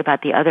that say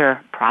about the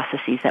other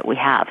processes that we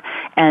have?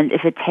 And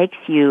if it takes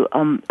you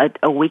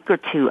a week or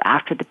two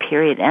after the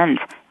period ends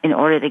in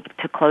order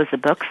to close the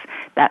books,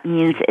 that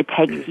means it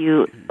takes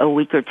you a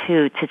week or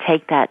two to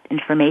take that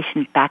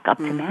information back up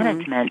to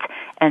management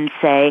and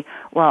say,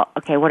 well,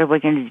 okay,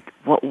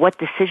 what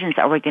decisions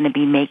are we going to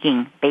be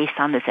making based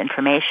on this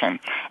information?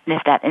 And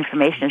if that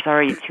information is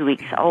already 2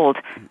 weeks old,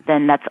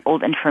 then that's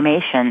old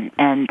information,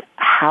 and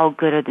how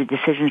good are the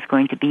decisions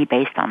going to be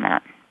based on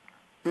that?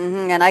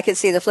 And I can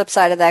see the flip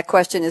side of that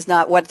question is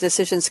not what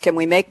decisions can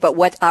we make, but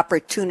what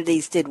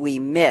opportunities did we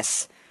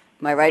miss?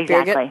 Am I right,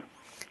 Exactly. Birgit?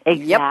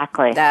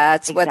 Exactly. Yep,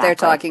 that's what they're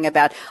talking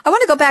about. I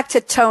want to go back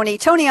to Tony.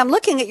 Tony, I'm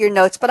looking at your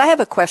notes, but I have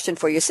a question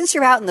for you. Since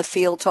you're out in the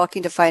field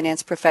talking to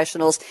finance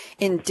professionals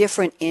in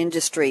different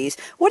industries,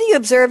 what are you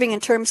observing in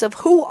terms of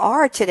who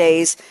are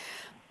today's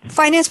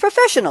finance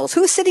professionals?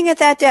 Who's sitting at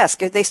that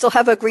desk? They still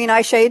have a green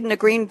eye shade and a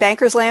green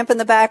banker's lamp in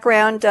the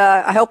background.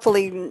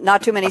 Hopefully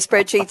not too many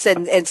spreadsheets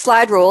and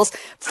slide rules.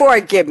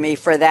 Forgive me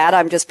for that.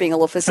 I'm just being a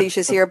little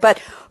facetious here. But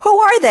who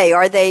are they?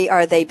 Are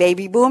they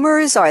baby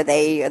boomers? Are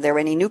there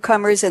any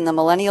newcomers in the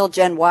millennial,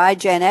 Gen Y,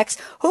 Gen X?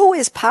 Who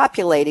is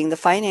populating the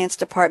finance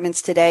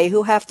departments today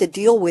who have to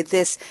deal with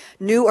this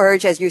new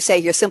urge, as you say,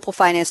 your Simple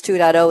Finance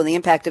 2.0 and the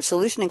impact of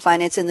solutioning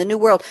finance in the new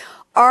world?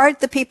 Are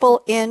the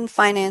people in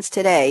finance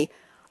today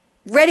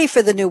ready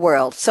for the new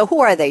world? So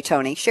who are they,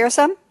 Tony? Share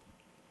some?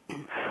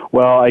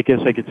 Well, I guess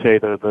I could say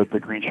the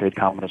green shade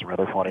comment is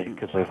rather funny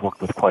because I've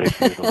worked with quite a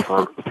few of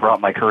them throughout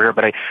my career.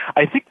 But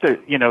I think that,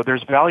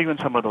 there's value in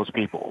some of those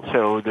people.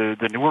 So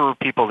the newer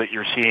people that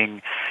you're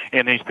seeing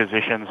in these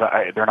positions,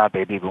 they're not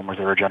baby boomers.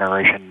 They're a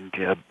generation,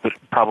 but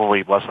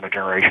probably less than a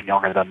generation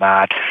younger than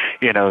that,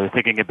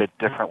 thinking a bit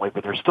differently.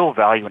 But there's still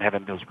value in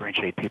having those green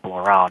shade people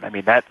around. I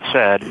mean, that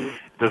said,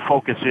 the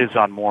focus is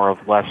on more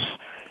of less,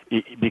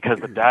 because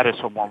the data is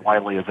so more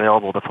widely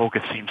available, the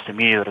focus seems to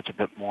me that it's a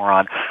bit more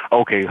on,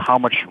 okay,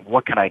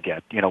 what can I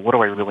get? What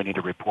do I really need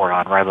to report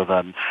on, rather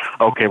than,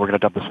 okay, we're going to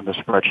dump this in the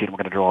spreadsheet and we're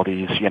going to do all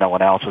these,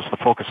 analysis. The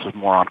focus is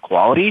more on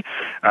quality,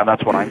 and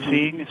that's what I'm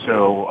seeing.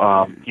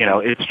 So,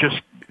 it's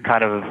just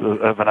kind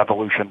of an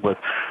evolution with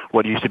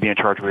what used to be in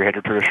charge, where you had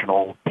your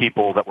traditional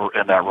people that were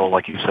in that role,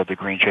 like you said, the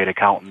green shade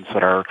accountants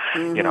that are,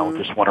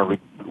 just want to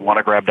want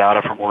to grab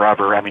data from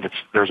wherever. I mean,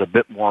 there's a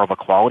bit more of a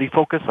quality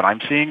focus that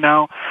I'm seeing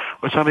now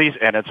with some of these,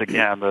 and it's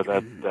again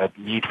the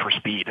need for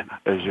speed,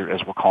 as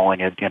we're calling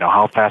it.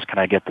 How fast can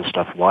I get this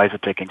stuff? Why is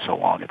it taking so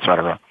long, et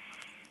cetera?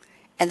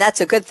 And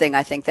that's a good thing,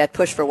 I think, that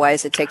push for why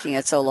is it taking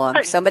it so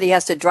long. Somebody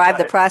has to drive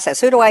the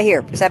process. Who do I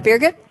hear? Is that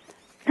Birgit?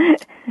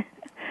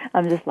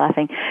 I'm just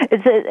laughing.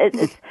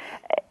 It's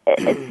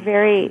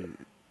very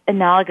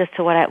analogous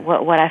to what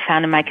I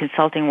found in my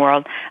consulting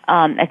world.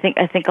 I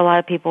think a lot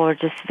of people are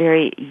just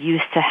very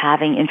used to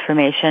having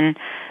information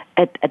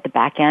at the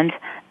back end,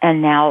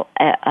 and now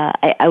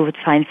I would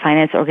find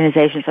finance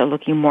organizations are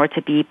looking more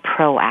to be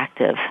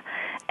proactive.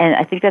 And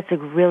I think that's a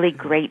really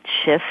great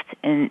shift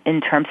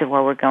in terms of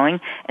where we're going.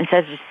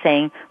 Instead of just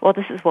saying, well,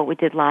 this is what we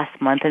did last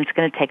month, and it's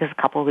going to take us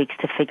a couple of weeks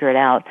to figure it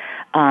out,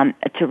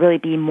 to really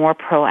be more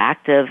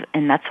proactive,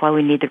 and that's why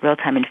we need the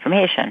real-time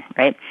information,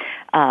 right?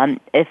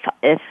 If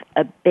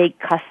a big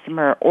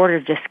customer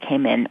order just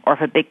came in, or if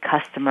a big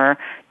customer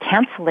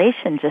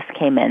cancellation just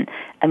came in,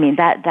 I mean,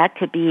 that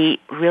could be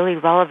really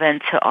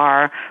relevant to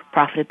our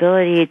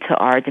profitability, to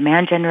our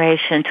demand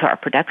generation, to our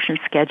production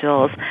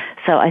schedules.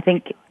 So I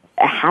think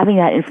having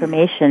that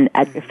information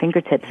at your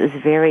fingertips is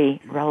very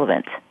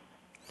relevant.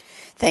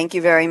 Thank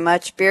you very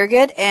much,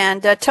 Birgit.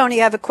 And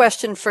Tony, I have a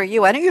question for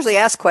you. I don't usually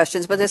ask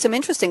questions, but there's some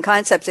interesting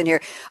concepts in here.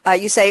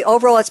 You say,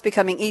 overall, it's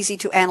becoming easy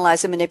to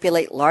analyze and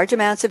manipulate large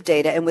amounts of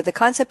data. And with the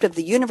concept of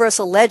the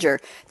universal ledger,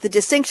 the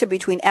distinction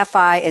between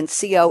FI and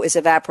CO is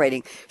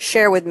evaporating.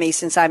 Share with me,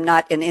 since I'm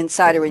not an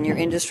insider in your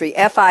industry,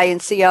 FI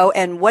and CO.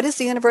 And what is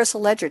the universal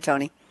ledger,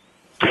 Tony?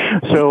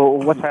 So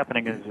what's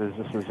happening is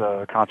this is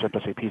a concept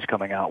SAP's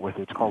coming out with.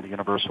 It's called the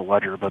Universal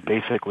Ledger, but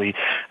basically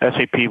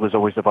SAP was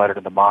always divided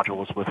into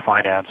modules with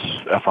finance,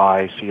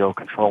 FI, CO,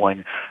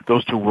 controlling.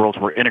 Those two worlds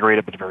were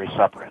integrated but very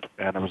separate.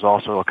 And there was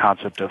also a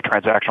concept of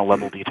transactional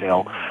level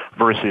detail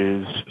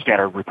versus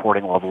standard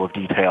reporting level of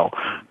detail.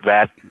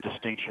 That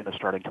distinction is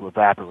starting to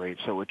evaporate.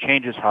 So it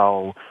changes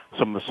how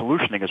some of the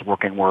solutioning is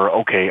working where,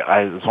 okay,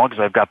 as long as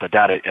I've got the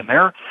data in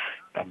there,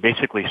 I'm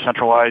basically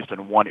centralized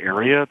in one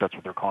area. That's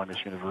what they're calling this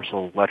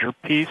universal ledger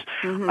piece.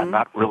 Mm-hmm. I'm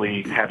not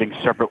really having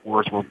separate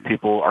words where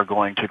people are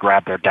going to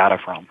grab their data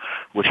from,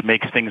 which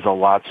makes things a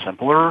lot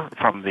simpler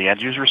from the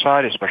end user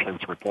side, especially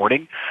with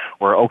reporting,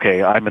 where,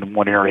 okay, I'm in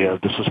one area.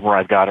 This is where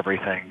I've got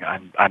everything.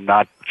 I'm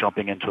not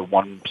jumping into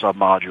one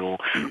sub-module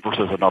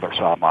versus another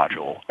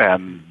sub-module.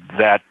 And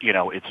that,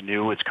 it's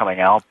new, it's coming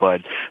out,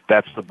 but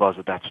that's the buzz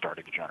that's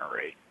starting to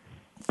generate.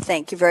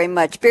 Thank you very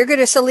much. Birgit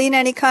or Selena,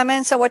 any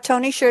comments on what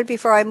Tony shared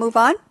before I move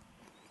on?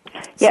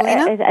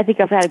 Yeah, I think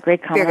I've had a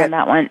great comment on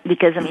that one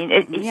because,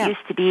 it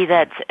used to be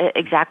that,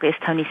 exactly as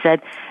Tony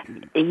said,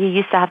 you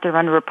used to have to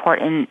run a report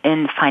in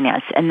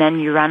finance, and then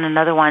you run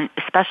another one,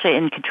 especially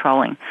in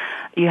controlling.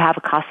 You have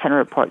a cost center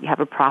report, you have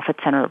a profit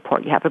center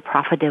report, you have a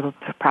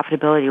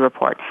profitability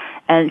report.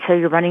 And so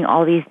you're running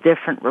all these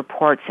different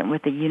reports, and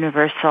with the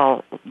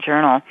universal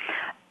journal,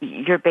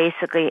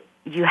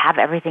 you have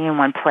everything in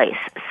one place,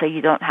 so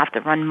you don't have to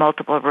run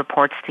multiple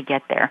reports to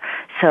get there.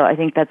 So I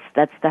think that's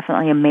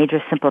definitely a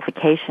major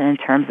simplification in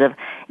terms of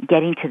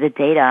getting to the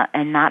data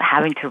and not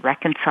having to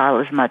reconcile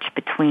as much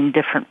between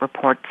different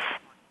reports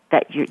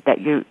that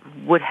you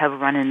would have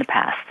run in the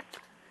past.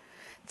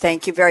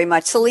 Thank you very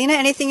much. Selena,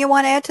 anything you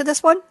want to add to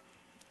this one?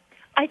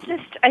 I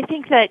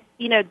think that,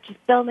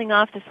 just building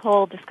off this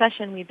whole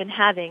discussion we've been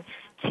having,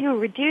 to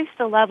reduce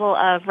the level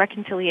of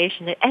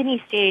reconciliation at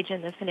any stage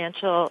in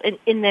the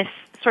in this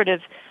sort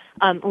of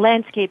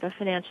landscape of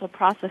financial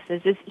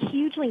processes is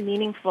hugely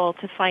meaningful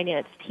to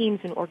finance teams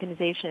and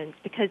organizations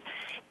because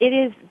it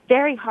is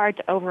very hard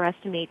to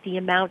overestimate the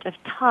amount of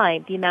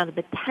time, the amount of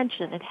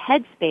attention and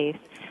headspace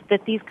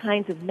that these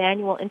kinds of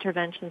manual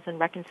interventions and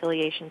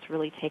reconciliations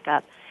really take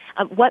up.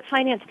 What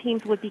finance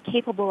teams would be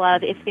capable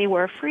of if they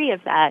were free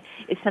of that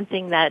is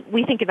something that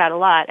we think about a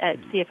lot at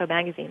CFO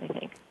Magazine, I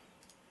think.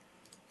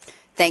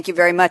 Thank you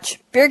very much.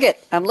 Birgit,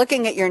 I'm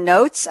looking at your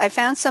notes. I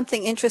found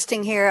something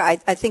interesting here. I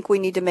think we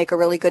need to make a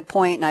really good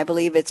point, and I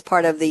believe it's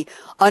part of the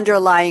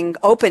underlying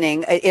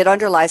opening. It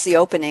underlies the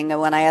opening.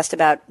 When I asked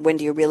about when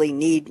do you really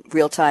need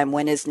real-time,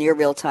 when is near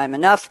real-time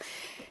enough,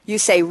 you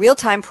say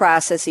real-time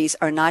processes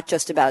are not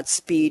just about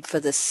speed for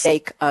the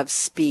sake of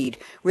speed.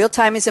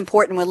 Real-time is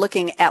important when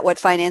looking at what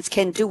finance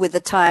can do with the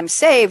time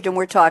saved, and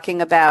we're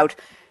talking about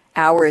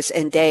hours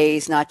and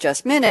days, not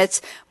just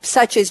minutes,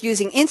 such as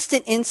using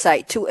instant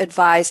insight to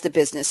advise the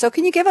business. So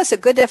can you give us a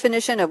good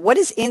definition of what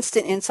is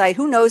instant insight?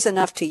 Who knows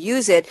enough to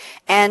use it?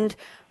 And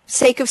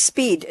sake of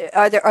speed,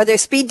 are there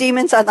speed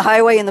demons on the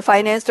highway in the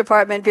finance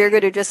department,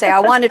 Birgit, who just say,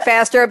 I want it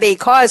faster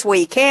because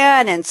we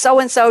can, and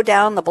so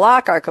down the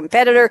block, our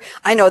competitor,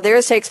 I know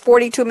theirs takes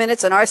 42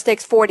 minutes and ours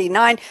takes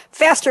 49.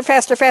 Faster,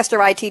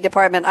 IT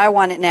department, I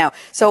want it now.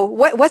 So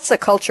what's the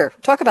culture?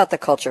 Talk about the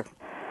culture.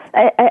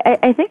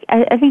 I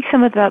think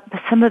some of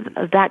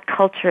that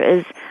culture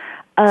is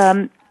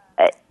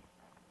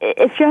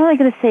if you're only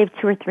going to save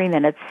 2 or 3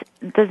 minutes,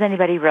 does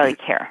anybody really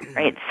care,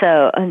 right?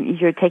 So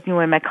you're taking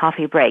away my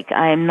coffee break.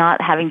 I'm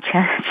not having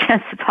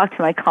chance to talk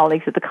to my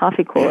colleagues at the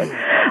coffee cooler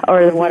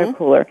or the water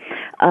cooler.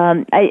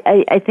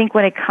 I think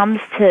when it comes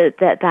to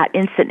that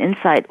instant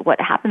insight,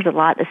 what happens a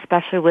lot,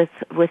 especially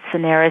with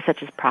scenarios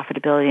such as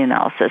profitability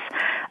analysis,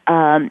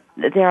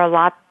 there are a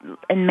lot,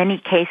 in many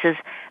cases,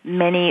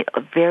 many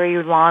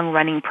very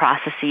long-running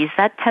processes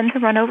that tend to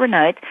run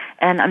overnight,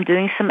 and I'm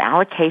doing some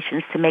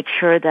allocations to make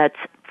sure that,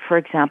 for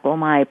example,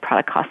 my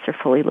product costs are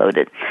fully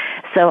loaded.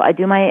 So I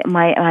do my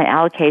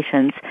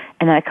allocations,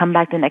 and then I come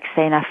back the next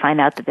day and I find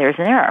out that there's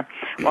an error.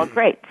 Well,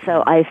 great.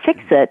 So I fix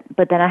it,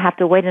 but then I have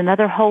to wait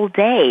another whole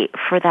day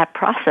for that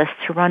process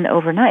to run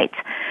overnight.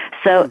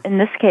 So in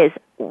this case,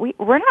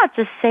 we're not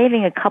just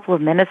saving a couple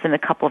of minutes and a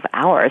couple of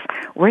hours.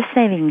 We're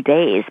saving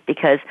days,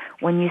 because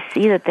when you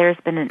see that there's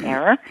been an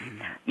error,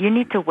 you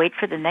need to wait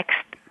for the next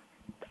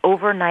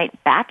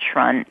overnight batch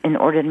run in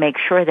order to make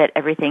sure that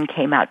everything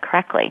came out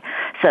correctly.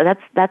 So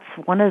that's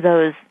one of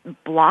those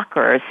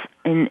blockers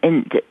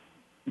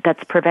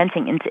that's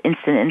preventing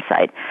instant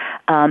insight.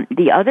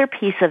 The other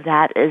piece of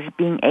that is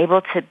being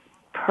able to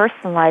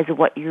personalize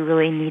what you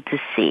really need to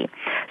see.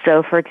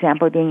 So, for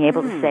example, being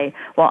able to say,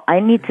 well,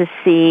 I need to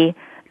see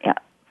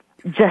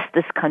just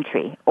this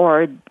country,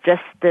 or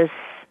just this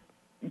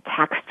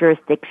tax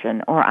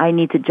jurisdiction, or I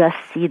need to just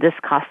see this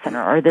cost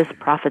center or this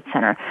profit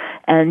center,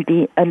 and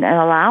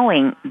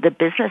allowing the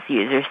business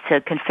users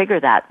to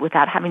configure that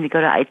without having to go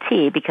to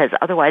IT, because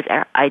otherwise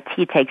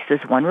IT takes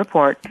this one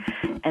report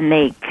and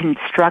they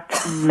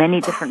construct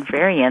many different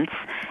variants,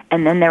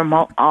 and then they're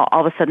all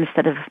of a sudden,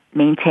 instead of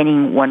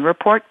maintaining one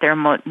report, they're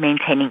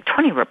maintaining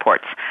 20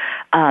 reports.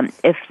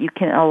 If you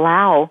can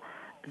allow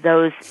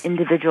those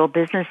individual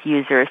business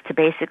users to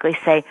basically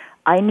say,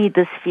 I need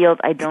this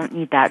field, I don't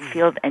need that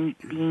field, and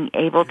being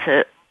able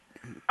to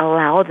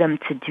allow them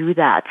to do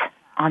that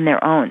on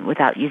their own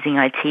without using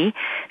IT,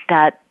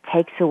 that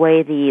takes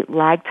away the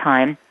lag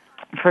time,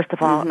 first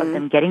of all, of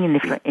them getting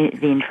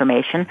the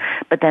information,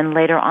 but then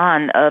later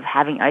on of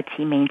having IT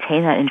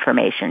maintain that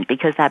information,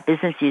 because that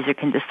business user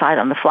can decide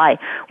on the fly,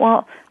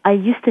 well, I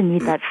used to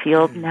need that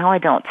field, now I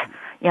don't.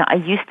 I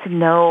used to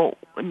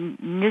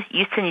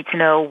need to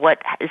know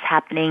what is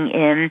happening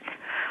in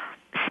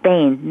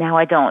Spain. Now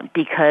I don't,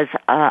 because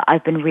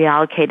I've been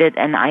reallocated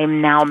and I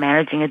am now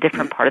managing a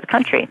different part of the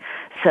country.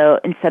 So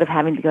instead of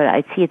having to go to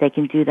IT, they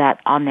can do that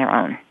on their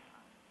own.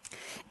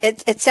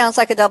 It sounds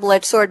like a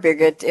double-edged sword,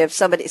 Birgit. If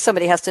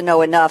somebody has to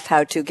know enough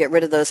how to get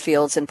rid of those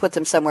fields and put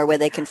them somewhere where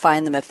they can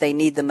find them if they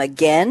need them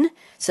again,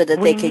 so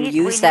that they can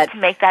use that. We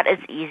need to make that as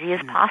easy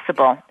as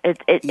possible.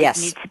 It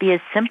needs to be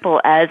as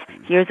simple as,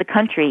 here's a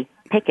country,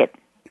 pick it.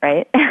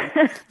 Right?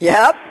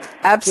 Yep,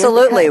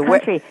 absolutely.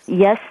 Country.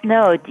 Yes,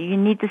 no. Do you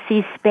need to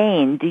see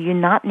Spain? Do you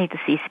not need to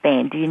see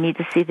Spain? Do you need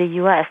to see the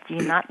U.S.? Do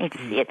you not need to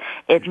see it?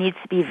 It needs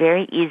to be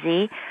very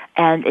easy,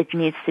 and it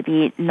needs to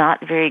be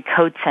not very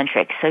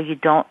code-centric. So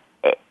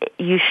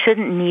you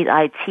shouldn't need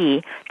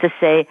IT to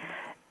say,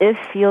 if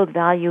field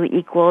value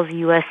equals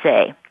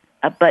USA.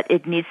 But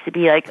it needs to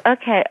be like,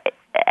 okay,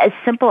 as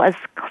simple as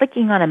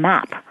clicking on a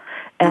map.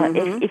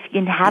 If you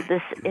can have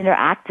this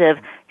interactive,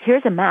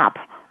 here's a map.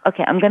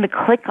 Okay, I'm going to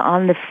click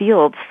on the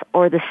fields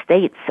or the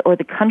states or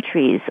the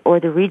countries or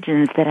the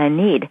regions that I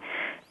need.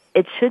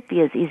 It should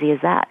be as easy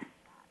as that.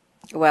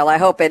 Well, I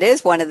hope it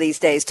is one of these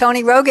days.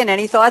 Tony Rogan,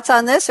 any thoughts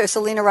on this? Or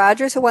Selena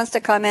Rogers, who wants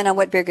to comment on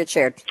what Birgit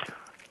shared?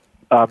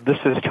 This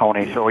is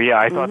Tony. So yeah,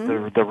 I thought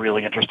the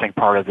really interesting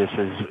part of this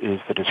is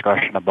the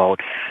discussion about,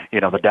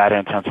 the data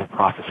intensive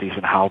processes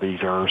and how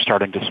these are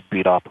starting to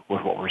speed up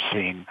with what we're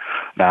seeing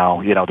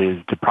now.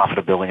 The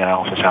profitability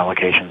analysis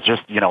allocations,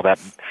 just that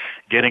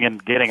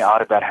getting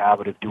out of that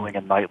habit of doing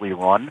a nightly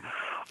run.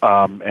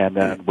 And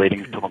then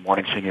waiting until the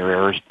morning seeing your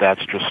errors,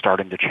 that's just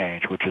starting to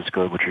change, which is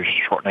good, which is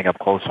shortening up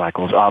close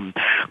cycles.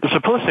 The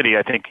simplicity,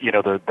 I think,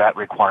 that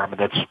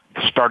requirement,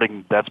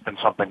 that's been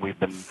something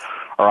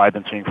I've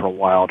been seeing for a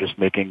while, just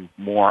making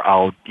more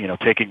out,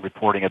 taking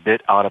reporting a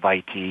bit out of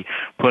IT,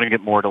 putting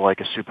it more to like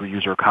a super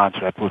user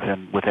concept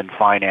within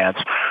finance,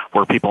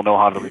 where people know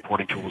how the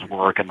reporting tools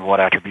work and what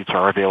attributes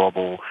are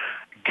available,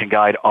 can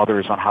guide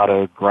others on how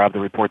to grab the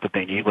report that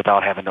they need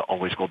without having to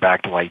always go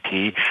back to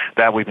IT.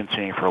 That we've been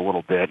seeing for a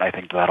little bit. I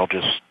think that'll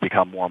just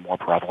become more and more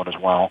prevalent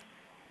as well.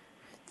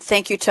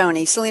 Thank you,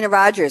 Tony. Selena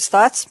Rogers,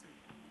 thoughts?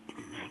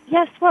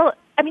 Yes, well,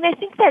 I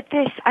think that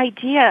this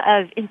idea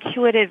of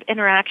intuitive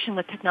interaction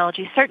with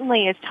technology,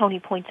 certainly as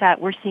Tony points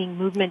out, we're seeing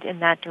movement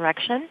in that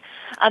direction.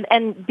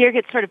 And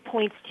Birgit sort of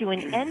points to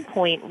an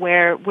endpoint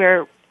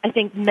where I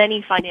think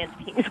many finance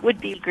teams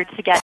would be eager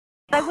to get.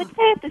 I would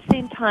say at the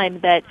same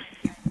time that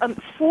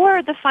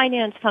for the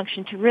finance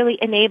function to really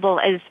enable,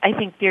 as I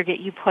think,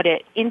 Birgit, you put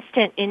it,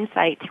 instant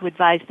insight to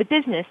advise the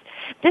business,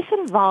 this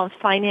involves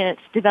finance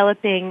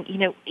developing,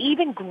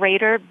 even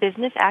greater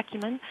business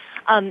acumen.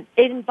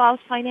 It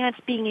involves finance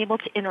being able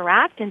to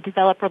interact and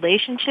develop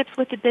relationships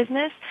with the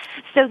business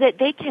so that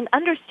they can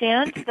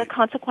understand the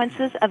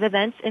consequences of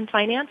events in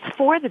finance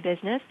for the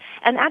business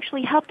and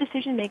actually help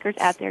decision makers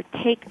out there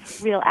take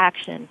real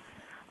action.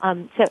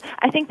 So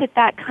I think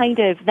that kind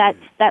of, that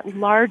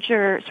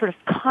larger sort of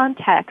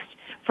context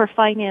for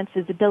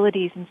finance's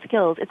abilities and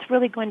skills, it's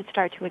really going to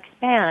start to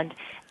expand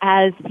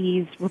as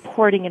these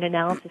reporting and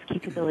analysis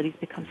capabilities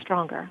become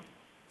stronger.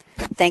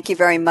 Thank you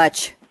very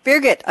much.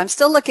 Birgit, I'm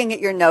still looking at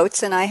your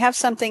notes, and I have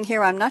something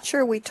here I'm not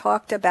sure we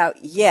talked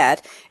about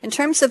yet. In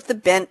terms of the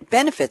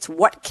benefits,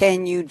 what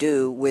can you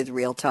do with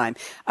real time?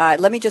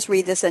 Let me just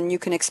read this, and you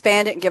can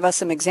expand it and give us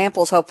some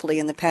examples, hopefully,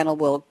 and the panel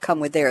will come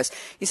with theirs.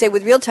 You say,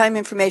 with real-time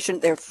information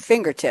at their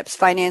fingertips,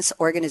 finance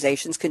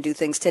organizations can do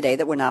things today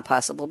that were not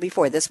possible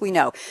before. This we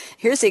know.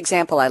 Here's the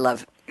example I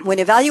love. When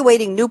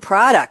evaluating new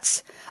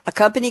products, a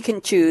company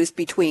can choose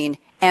between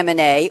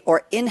M&A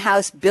or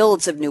in-house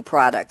builds of new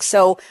products.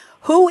 So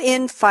who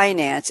in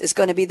finance is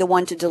going to be the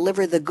one to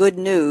deliver the good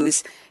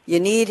news? You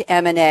need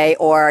M&A,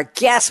 or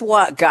guess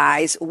what,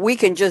 guys? We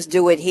can just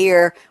do it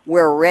here.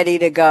 We're ready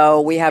to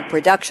go. We have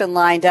production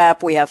lined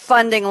up. We have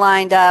funding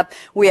lined up.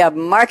 We have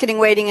marketing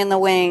waiting in the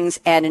wings,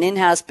 and an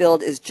in-house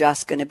build is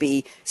just going to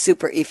be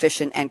super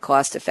efficient and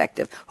cost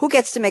effective. Who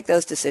gets to make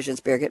those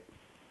decisions, Birgit?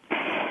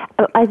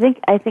 I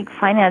think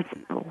finance,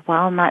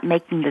 while not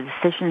making the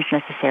decisions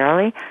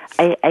necessarily,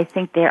 I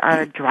think they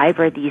are a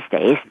driver these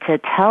days to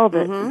tell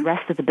the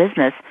rest of the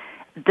business,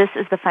 this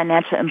is the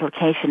financial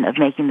implication of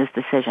making this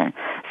decision.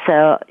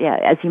 So, yeah,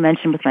 as you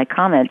mentioned with my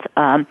comments,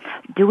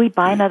 do we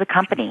buy another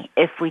company?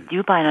 If we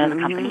do buy another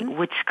company,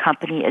 which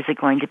company is it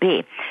going to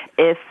be?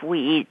 If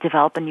we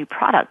develop a new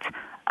product,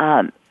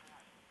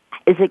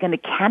 is it going to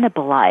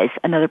cannibalize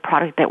another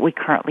product that we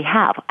currently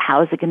have?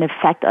 How is it going to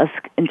affect us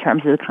in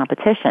terms of the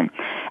competition?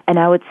 And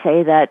I would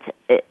say that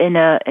in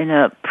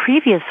a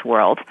previous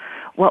world,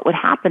 what would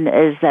happen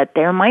is that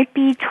there might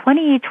be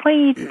 20,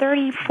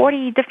 30,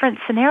 40 different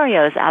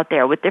scenarios out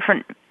there with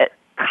different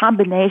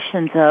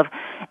combinations of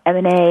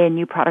M&A and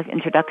new product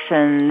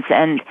introductions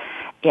and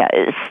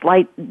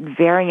slight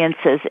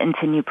variances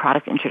into new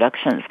product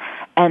introductions.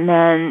 And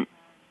then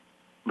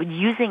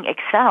using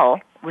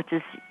Excel, which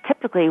is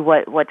typically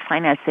what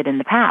finance did in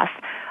the past,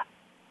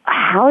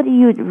 how do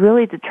you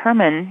really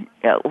determine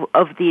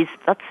of these,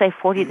 let's say,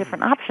 40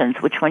 different options,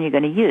 which one you're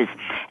going to use?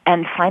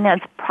 And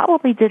finance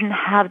probably didn't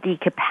have the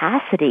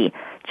capacity,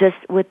 just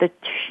with the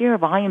sheer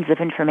volumes of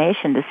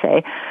information, to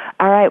say,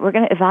 all right, we're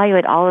going to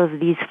evaluate all of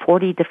these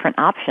 40 different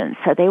options.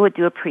 So they would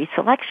do a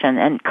pre-selection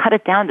and cut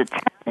it down to 10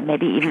 and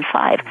maybe even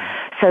 5.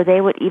 So they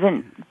would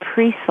even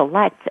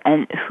pre-select,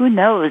 and who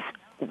knows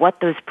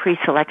what those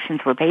pre-selections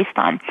were based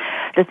on.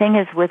 The thing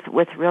is, with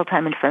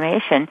real-time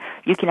information,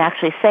 you can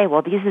actually say,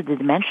 well, these are the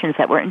dimensions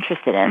that we're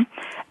interested in,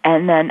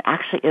 and then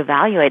actually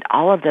evaluate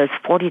all of those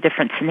 40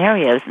 different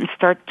scenarios and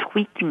start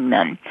tweaking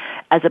them,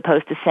 as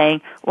opposed to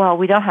saying, well,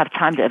 we don't have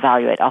time to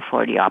evaluate all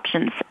 40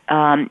 options.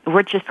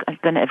 We're just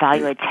going to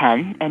evaluate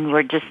 10, and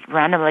we're just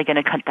randomly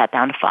going to cut that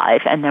down to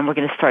 5, and then we're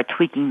going to start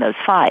tweaking those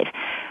 5.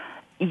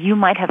 You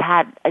might have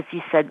had, as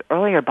you said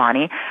earlier,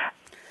 Bonnie,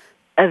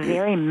 a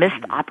very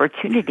missed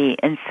opportunity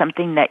in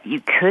something that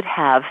you could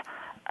have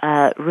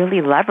really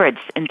leveraged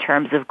in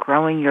terms of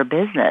growing your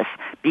business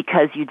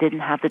because you didn't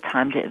have the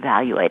time to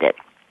evaluate it.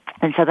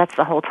 And so that's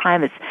the whole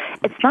time.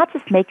 It's not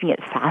just making it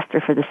faster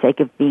for the sake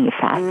of being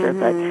faster,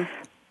 but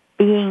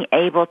being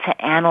able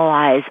to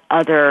analyze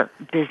other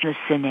business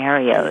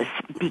scenarios.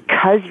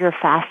 Because you're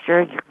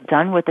faster, you're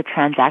done with the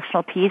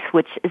transactional piece,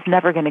 which is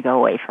never going to go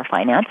away for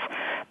finance.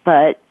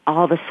 But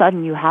all of a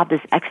sudden you have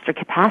this extra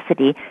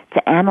capacity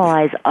to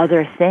analyze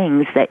other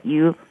things that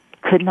you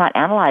could not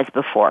analyze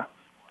before.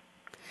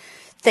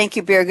 Thank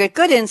you, Birgit.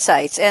 Good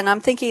insights. And I'm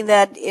thinking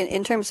that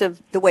in terms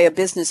of the way a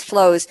business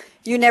flows,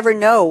 you never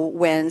know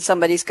when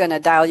somebody's going to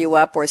dial you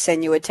up or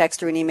send you a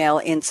text or an email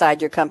inside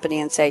your company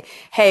and say,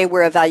 hey,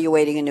 we're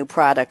evaluating a new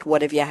product.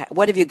 What have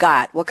you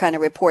got? What kind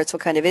of reports?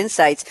 What kind of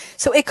insights?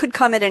 So it could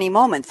come at any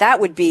moment. That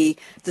would be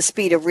the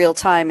speed of real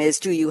time, is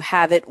do you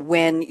have it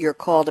when you're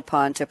called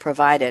upon to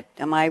provide it?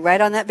 Am I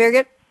right on that,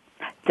 Birgit?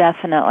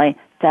 Definitely.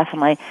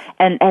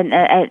 And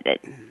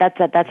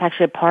that's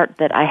actually a part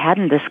that I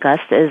hadn't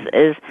discussed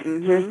is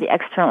here's the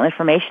external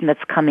information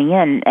that's coming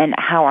in, and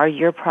how are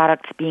your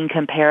products being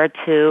compared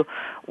to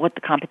what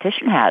the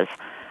competition has?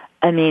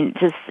 I mean,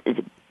 just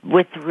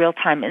with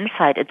real-time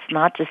insight, it's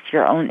not just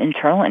your own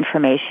internal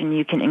information.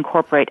 You can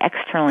incorporate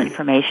external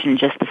information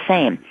just the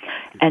same,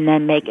 and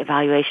then make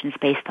evaluations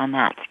based on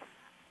that.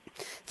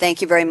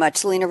 Thank you very much.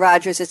 Selena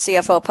Rogers at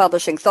CFO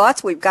Publishing.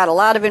 Thoughts? We've got a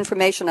lot of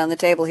information on the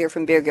table here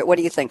from Birgit. What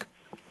do you think?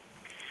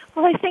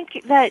 Well, I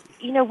think that,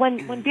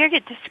 when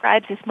Birgit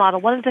describes this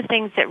model, one of the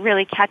things that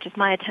really catches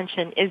my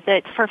attention is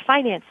that for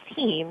finance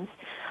teams,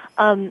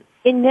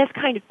 in this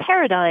kind of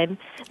paradigm,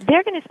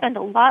 they're going to spend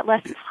a lot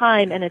less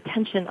time and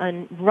attention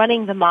on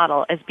running the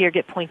model, as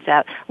Birgit points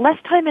out, less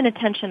time and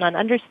attention on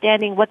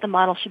understanding what the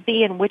model should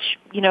be and which,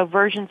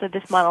 versions of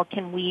this model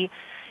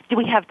do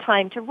we have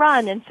time to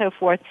run and so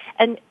forth.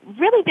 And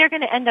really, they're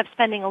going to end up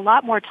spending a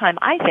lot more time,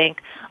 I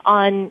think,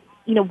 on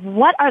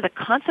what are the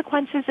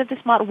consequences of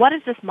this model? What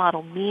does this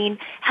model mean?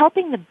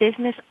 Helping the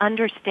business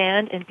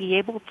understand and be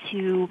able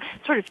to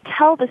sort of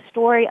tell the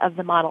story of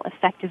the model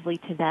effectively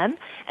to them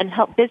and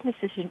help business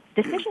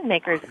decision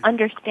makers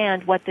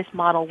understand what this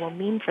model will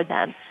mean for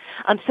them.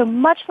 So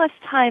much less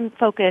time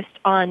focused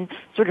on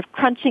sort of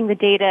crunching the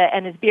data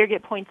and, as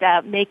Birgit points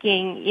out,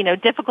 making,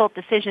 difficult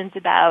decisions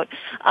about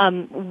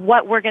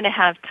what we're going to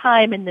have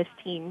time in this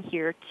team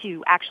here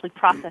to actually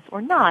process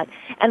or not,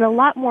 and a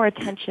lot more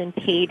attention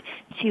paid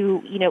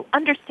to,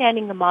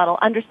 understanding the model,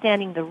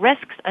 understanding the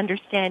risks,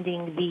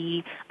 understanding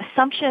the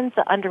assumptions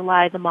that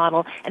underlie the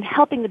model, and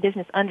helping the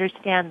business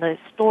understand the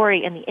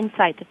story and the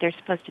insight that they're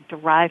supposed to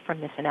derive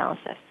from this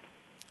analysis.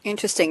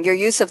 Interesting. Your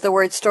use of the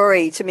word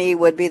story to me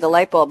would be the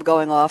light bulb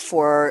going off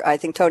for, I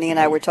think Tony and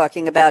I were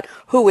talking about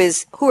who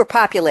is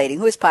populating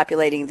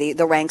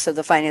the ranks of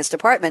the finance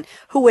department.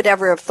 Who would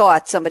ever have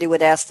thought somebody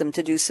would ask them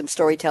to do some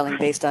storytelling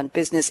based on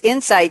business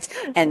insights?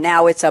 And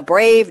now it's a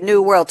brave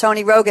new world.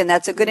 Tony Rogan,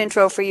 that's a good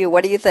intro for you.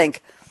 What do you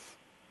think?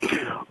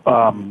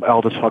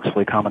 Aldous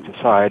Huxley comments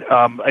aside,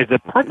 the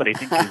part that I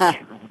think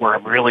is where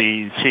I'm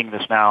really seeing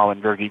this now,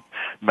 and Birgit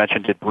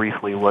mentioned it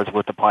briefly, was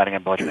with the planning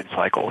and budgeting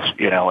cycles,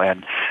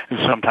 and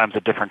sometimes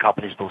at different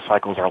companies those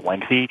cycles are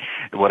lengthy.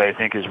 What I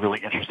think is really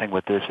interesting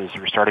with this is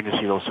we're starting to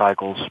see those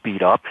cycles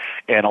speed up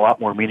and a lot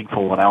more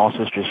meaningful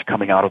analysis just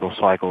coming out of those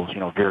cycles,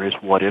 various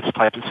what-ifs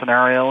types of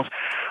scenarios.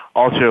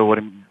 Also,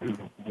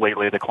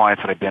 lately the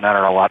clients that I've been at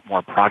are a lot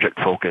more project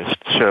focused.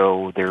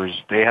 So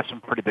they have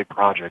some pretty big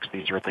projects.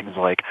 These are things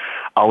like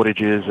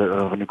outages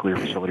of a nuclear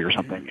facility or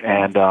something,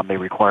 and they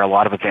require a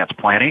lot of advanced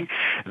planning.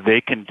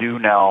 They can do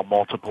now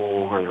multiple,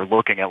 or they're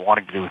looking at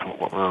wanting to do with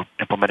what we're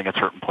implementing at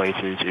certain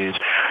places is,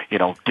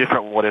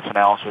 different what-if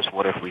analysis.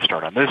 What if we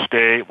start on this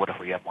day? What if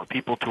we add more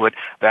people to it?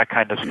 That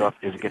kind of stuff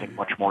is getting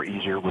much more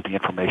easier with the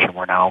information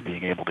we're now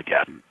being able to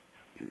get.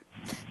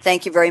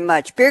 Thank you very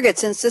much. Birgit,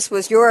 since this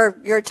was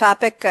your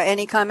topic,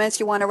 any comments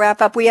you want to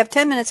wrap up? We have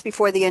 10 minutes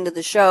before the end of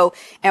the show,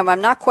 and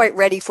I'm not quite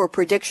ready for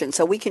predictions,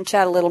 so we can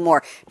chat a little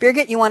more.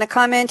 Birgit, you want to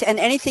comment, and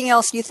anything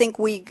else you think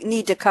we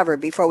need to cover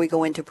before we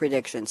go into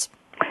predictions?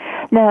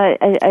 No,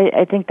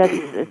 I think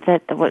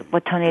that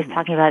what Tony is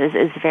talking about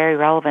is very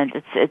relevant.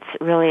 It's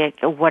really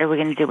what are we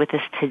going to do with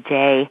this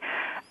today?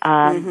 So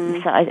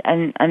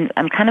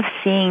I'm kind of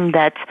seeing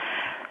that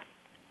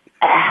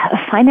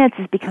finance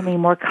is becoming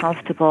more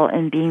comfortable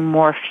in being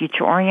more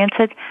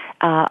future-oriented.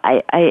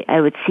 I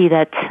would see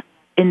that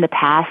in the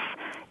past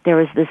there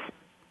was this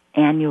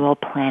annual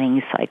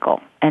planning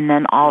cycle, and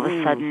then all of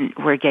a sudden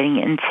we're getting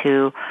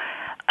into,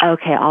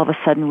 all of a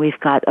sudden we've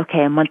got,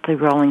 a monthly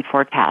rolling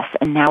forecast,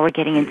 and now we're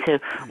getting into,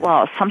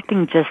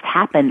 something just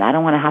happened. I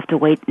don't want to have to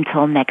wait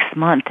until next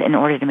month in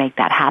order to make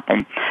that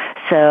happen.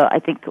 So I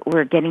think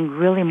we're getting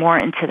really more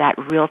into that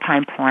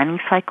real-time planning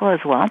cycle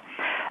as well.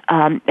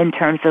 In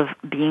terms of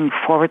being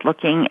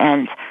forward-looking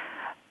and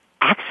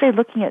actually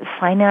looking at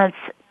finance,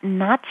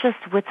 not just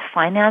with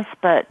finance,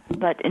 but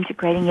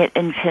integrating it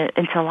into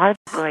a lot of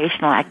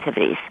operational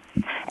activities.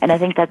 And I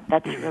think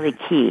that's really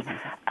key.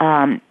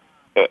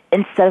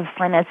 Instead of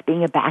finance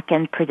being a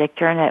back-end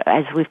predictor, and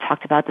as we've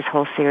talked about this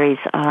whole series,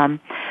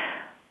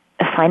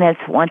 finance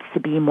wants to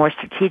be more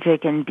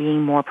strategic and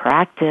being more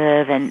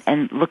proactive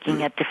and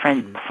looking at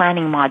different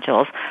planning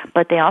modules,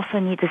 but they also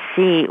need to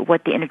see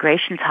what the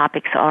integration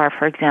topics are,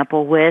 for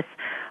example, with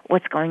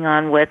what's going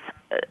on with,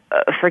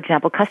 for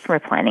example, customer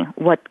planning.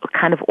 What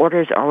kind of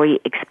orders are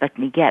we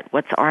expecting to get?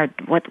 What's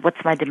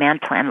my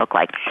demand plan look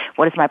like?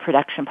 What does my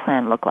production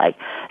plan look like?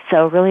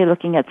 So really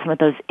looking at some of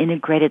those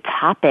integrated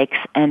topics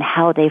and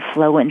how they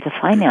flow into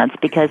finance,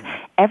 because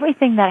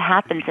everything that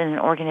happens in an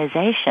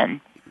organization,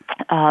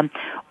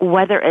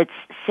 whether it's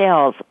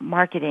sales,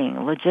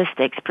 marketing,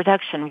 logistics,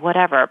 production,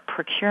 whatever,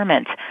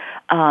 procurement,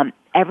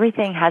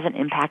 everything has an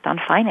impact on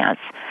finance.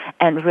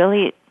 And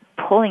really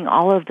pulling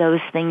all of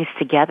those things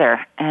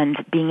together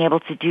and being able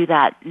to do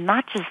that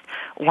not just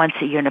once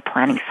a year in a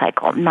planning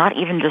cycle, not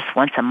even just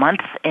once a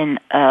month in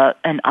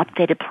an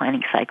updated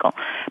planning cycle,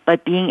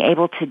 but being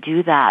able to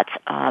do that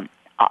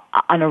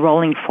on a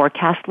rolling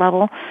forecast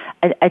level,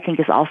 I think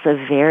is also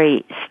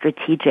very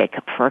strategic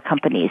for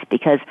companies,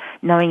 because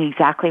knowing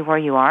exactly where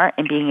you are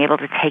and being able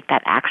to take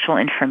that actual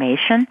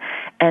information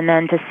and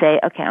then to say,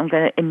 okay, I'm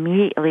going to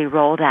immediately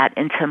roll that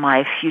into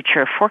my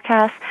future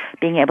forecast,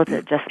 being able to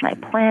adjust my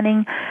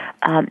planning.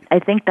 I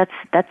think that's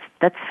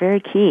very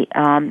key.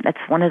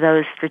 That's one of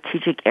those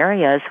strategic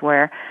areas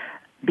where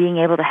being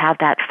able to have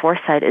that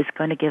foresight is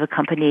going to give a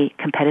company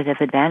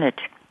competitive advantage.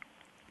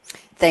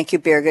 Thank you,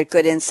 Birgit.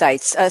 Good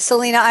insights.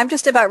 Selena, I'm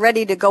just about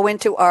ready to go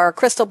into our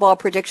crystal ball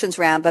predictions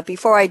round, but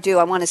before I do,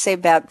 I want to save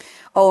about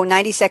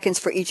 90 seconds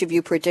for each of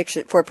you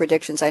for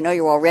predictions. I know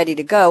you're all ready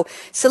to go.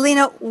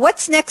 Selena,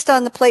 what's next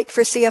on the plate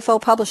for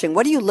CFO Publishing?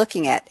 What are you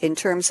looking at in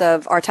terms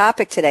of our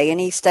topic today?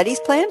 Any studies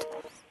planned?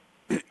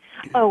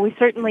 Oh, we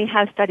certainly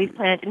have studies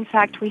planned. In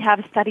fact, we have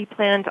a study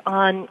planned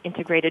on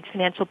integrated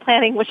financial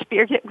planning, which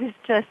Birgit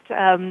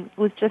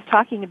was just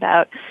talking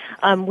about.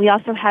 We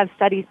also have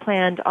studies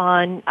planned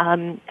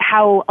on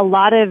how a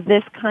lot of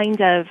this kind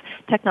of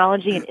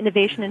technology and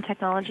innovation in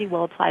technology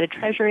will apply to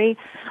Treasury.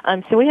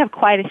 So we have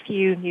quite a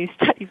few new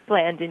studies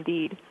planned,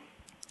 indeed.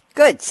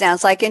 Good.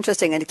 Sounds like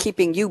interesting and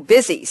keeping you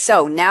busy.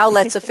 So now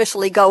let's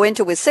officially go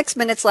into, with 6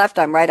 minutes left,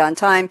 I'm right on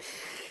time.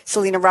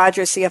 Selena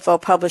Rogers,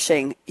 CFO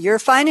Publishing. Your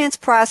finance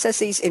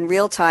processes in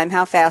real time,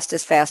 how fast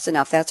is fast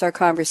enough? That's our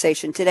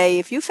conversation today.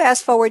 If you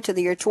fast forward to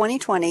the year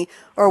 2020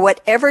 or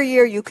whatever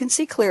year you can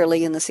see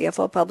clearly in the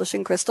CFO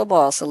Publishing crystal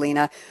ball,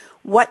 Selena,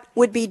 what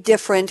would be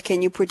different?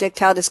 Can you predict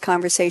how this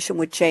conversation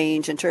would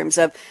change in terms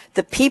of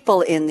the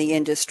people in the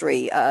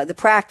industry, the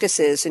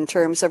practices, in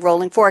terms of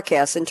rolling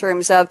forecasts, in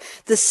terms of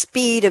the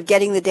speed of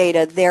getting the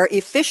data, their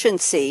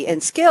efficiency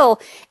and skill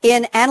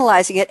in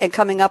analyzing it and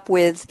coming up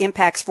with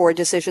impacts for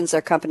decisions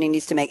their company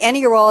needs to make?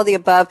 Any or all of the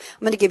above?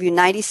 I'm going to give you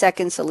 90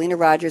 seconds. Selena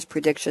Rogers,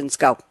 predictions,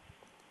 go.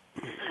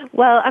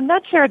 Well, I'm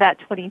not sure about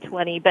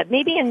 2020, but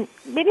maybe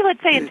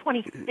let's say in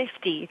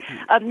 2050,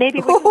 maybe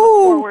we can look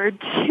forward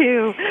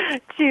to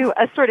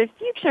a sort of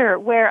future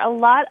where a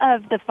lot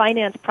of the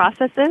finance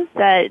processes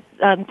that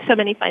so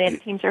many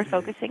finance teams are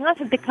focusing on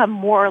have become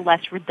more or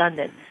less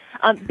redundant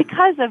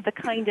because of the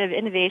kind of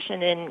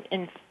innovation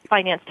in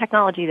finance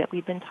technology that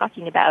we've been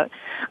talking about.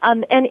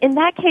 And in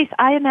that case,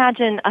 I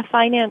imagine a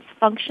finance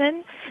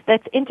function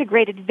that's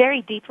integrated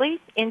very deeply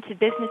into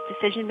business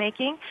decision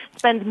making,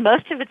 spends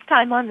most of its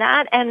time on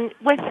that, and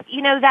with,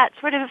 that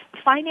sort of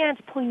finance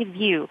point of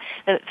view,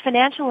 the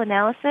financial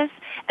analysis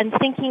and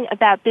thinking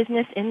about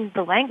business in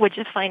the language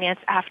of finance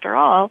after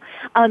all,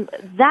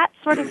 that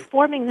sort of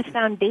forming the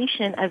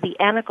foundation of the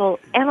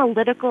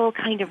analytical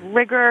kind of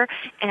rigor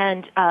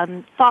and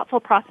thoughtful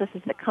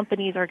processes that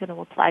companies are going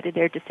to apply to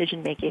their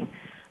decision making.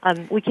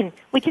 We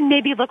can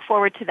maybe look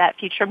forward to that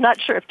future. I'm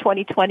not sure if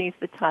 2020 is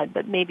the time,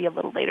 but maybe a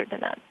little later than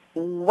that.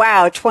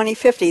 Wow,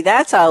 2050.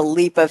 That's a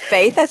leap of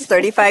faith. That's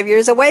 35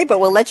 years away, but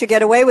we'll let you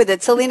get away with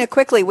it. Selena,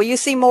 quickly, will you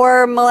see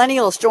more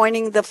millennials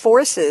joining the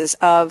forces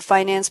of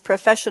finance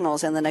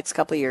professionals in the next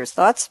couple of years?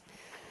 Thoughts?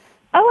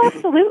 Oh,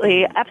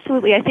 absolutely.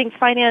 Absolutely. I think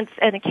finance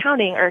and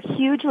accounting are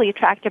hugely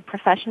attractive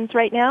professions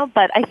right now,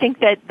 but I think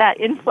that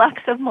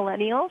influx of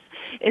millennials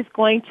is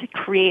going to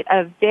create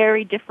a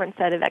very different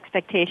set of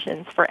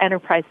expectations for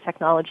enterprise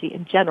technology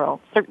in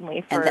general,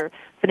 certainly for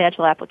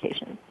financial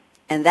applications.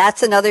 And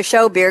that's another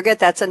show, Birgit.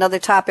 That's another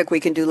topic we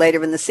can do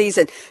later in the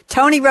season.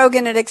 Tony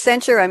Rogan at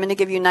Accenture, I'm going to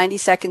give you 90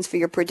 seconds for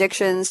your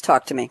predictions.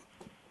 Talk to me.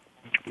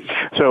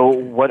 So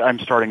what I'm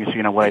starting to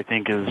see, what I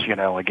think is,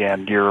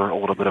 again, you're a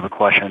little bit of a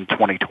question,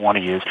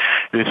 2020 is,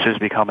 this is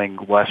becoming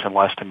less and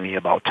less to me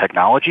about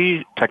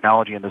technology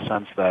in the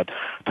sense that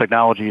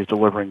technology is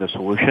delivering the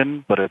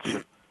solution, but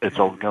it's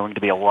going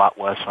to be a lot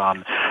less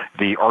on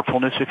the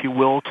artfulness, if you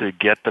will, to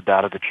get the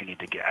data that you need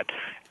to get.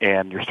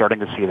 And you're starting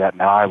to see that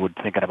now. I would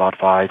think in about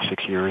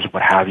 5-6 years,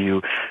 what have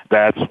you.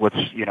 That's what's,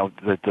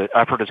 the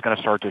effort is going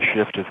to start to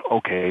shift of,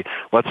 okay,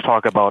 let's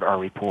talk about our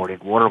reporting.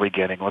 What are we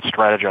getting? Let's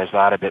strategize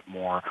that a bit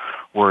more.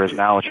 Whereas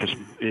now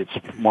it's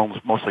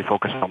mostly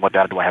focused on what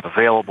data do I have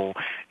available,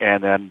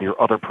 and then your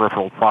other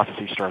peripheral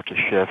processes start to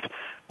shift,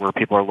 where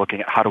people are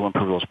looking at how to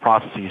improve those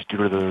processes due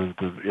to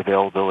the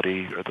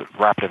availability or the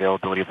rapid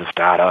availability of this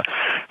data.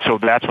 So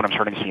that's what I'm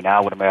starting to see now.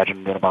 I would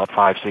imagine in about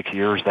 5-6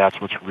 years,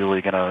 that's what's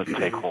really going to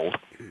take hold.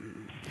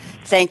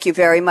 Thank you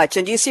very much.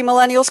 And do you see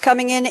millennials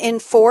coming in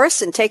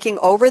force and taking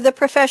over the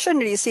profession,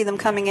 or do you see them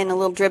coming in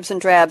little dribs and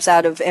drabs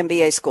out of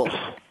MBA school?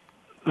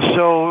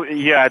 So,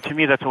 yeah, to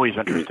me that's always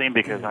interesting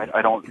because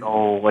I don't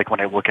know, like when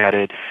I look at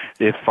it,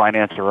 if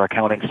finance or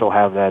accounting still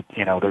have that,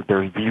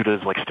 they're viewed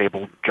as like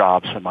stable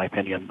jobs in my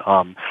opinion.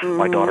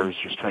 My daughter's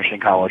just finishing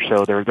college,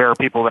 so there are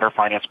people that are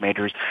finance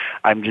majors.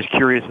 I'm just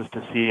curious as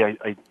to see,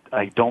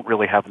 I don't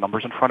really have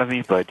numbers in front of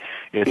me, but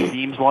it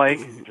seems like,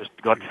 just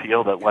gut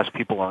feel, that less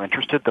people are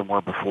interested than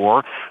were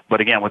before.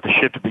 But again, with the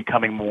shift to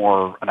becoming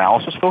more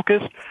analysis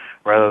focused,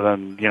 rather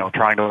than,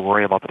 trying to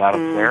worry about the data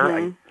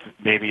there,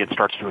 maybe it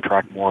starts to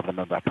attract more of them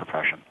in that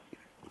profession.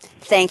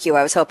 Thank you.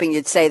 I was hoping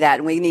you'd say that.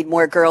 And we need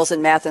more girls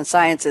in math and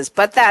sciences,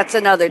 but that's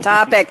another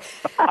topic.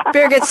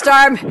 Birgit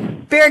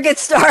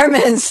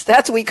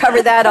Starmans. We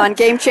covered that on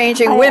Game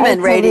Changing Women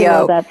I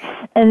Radio. That.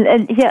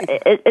 And yeah,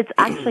 it's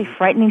actually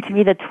frightening to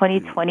me that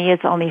 2020 is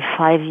only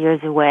 5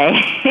 years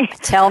away.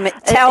 Tell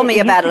me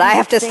about it. I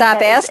have to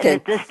stop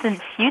asking. It's a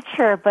distant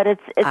future, but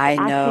it's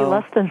actually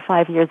less than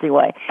 5 years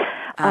away.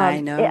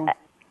 I know.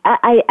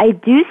 I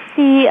do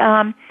see,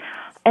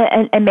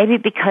 and maybe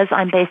because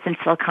I'm based in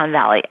Silicon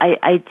Valley,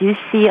 I do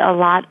see a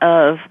lot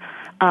of,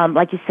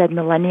 like you said,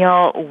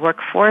 millennial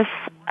workforce.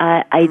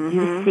 I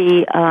do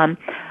see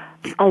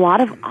a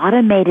lot of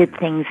automated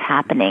things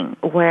happening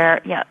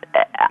where,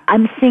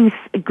 I'm seeing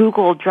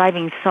Google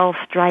driving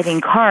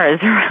self-driving cars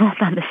around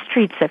on the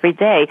streets every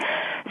day.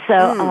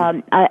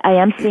 So I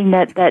am seeing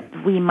that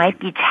we might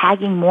be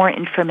tagging more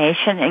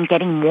information and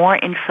getting more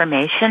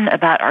information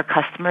about our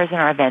customers and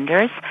our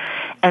vendors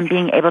and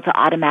being able to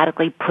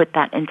automatically put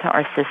that into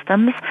our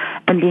systems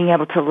and being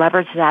able to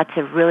leverage that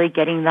to really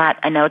getting that,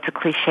 I know it's a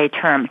cliche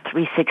term,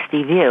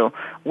 360 view,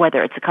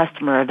 whether it's a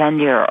customer, a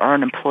vendor, or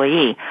an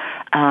employee,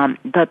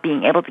 but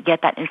being able to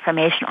get that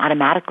information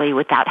automatically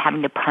without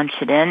having to punch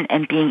it in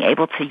and being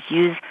able to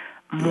use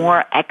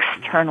more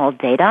external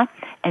data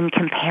and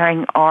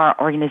comparing our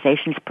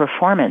organization's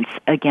performance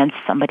against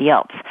somebody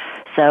else.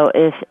 So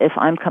if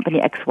I'm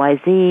company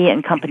XYZ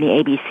and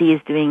company ABC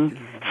is doing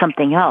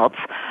something else,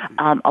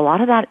 a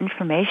lot of that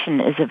information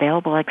is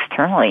available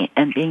externally,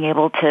 and being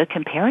able to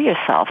compare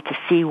yourself to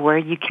see where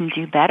you can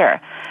do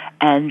better.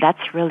 And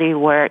that's really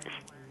where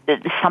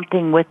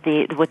something with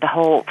the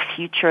whole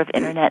future of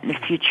internet and the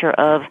future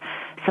of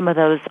some of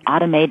those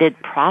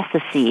automated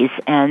processes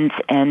and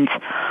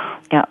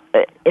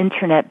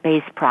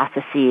internet-based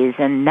processes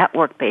and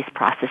network-based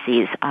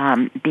processes,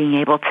 being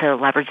able to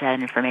leverage that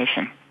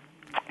information.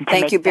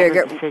 Thank you,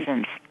 Birgit.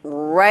 Decisions.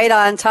 Right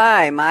on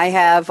time. What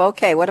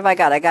have I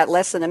got? I got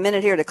less than a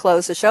minute here to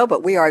close the show,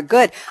 but we are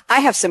good. I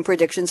have some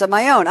predictions of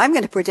my own. I'm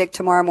going to predict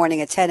tomorrow morning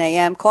at 10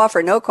 a.m., cough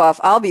or no cough,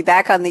 I'll be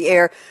back on the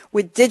air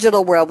with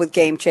Digital World with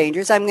Game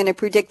Changers. I'm going to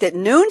predict at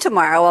noon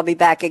tomorrow I'll be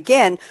back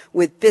again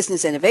with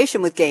Business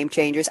Innovation with Game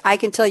Changers. I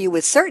can tell you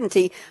with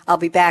certainty I'll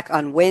be back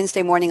on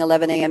Wednesday morning,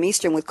 11 a.m.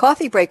 Eastern with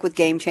Coffee Break with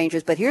Game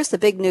Changers. But here's the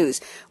big news.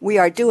 We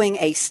are doing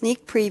a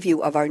sneak preview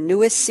of our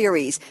newest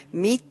series,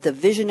 Meet the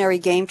Visionary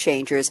Game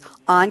Changers,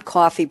 on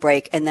Coffee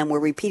Break, and then we're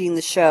repeating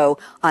the show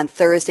on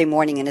Thursday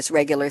morning in its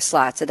regular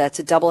slot. So that's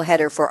a double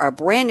header for our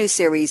brand new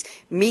series,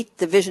 Meet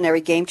the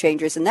Visionary Game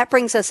Changers, and that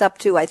brings us up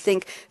to, I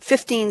think,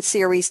 15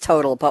 series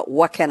total. But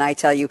what can I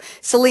tell you?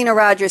 Selena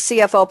Rogers,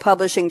 CFO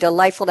Publishing,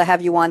 delightful to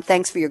have you on.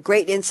 Thanks for your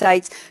great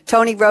insights.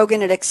 Tony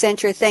Rogan at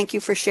Accenture, thank you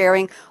for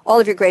sharing all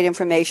of your great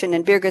information.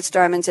 And Birgit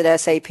Starmans at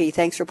SAP,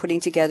 thanks for putting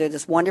together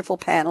this wonderful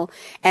panel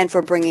and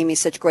for bringing me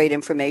such great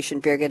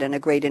information, Birgit, and a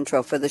great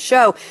intro for the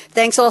show.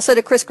 Thanks also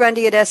to Chris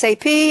Grundy at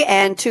SAP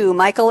and to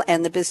Michael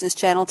and the Business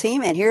Channel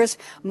team. And here's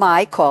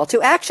my call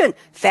to action.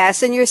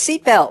 Fasten your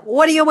seatbelt.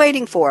 What are you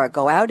waiting for?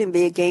 Go out and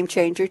be a game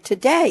changer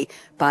today.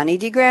 Bonnie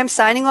D. Graham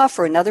signing off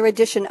for another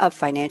edition of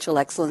Financial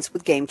Excellence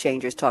with Game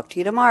Changers. Talk to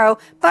you tomorrow.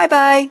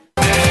 Bye-bye.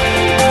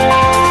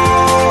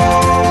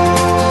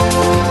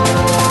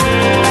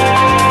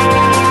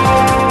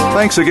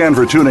 Thanks again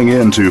for tuning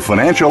in to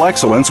Financial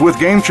Excellence with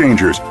Game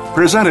Changers,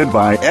 presented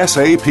by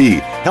SAP,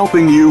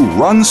 helping you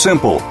run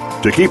simple.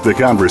 To keep the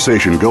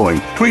conversation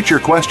going, tweet your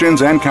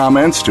questions and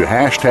comments to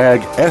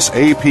hashtag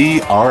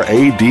SAPRADIO.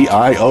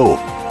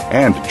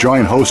 And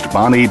join host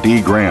Bonnie D.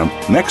 Graham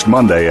next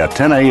Monday at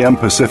 10 a.m.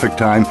 Pacific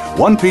Time,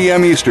 1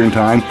 p.m. Eastern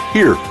Time,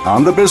 here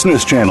on the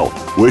Business Channel.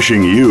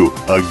 Wishing you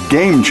a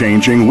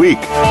game-changing week.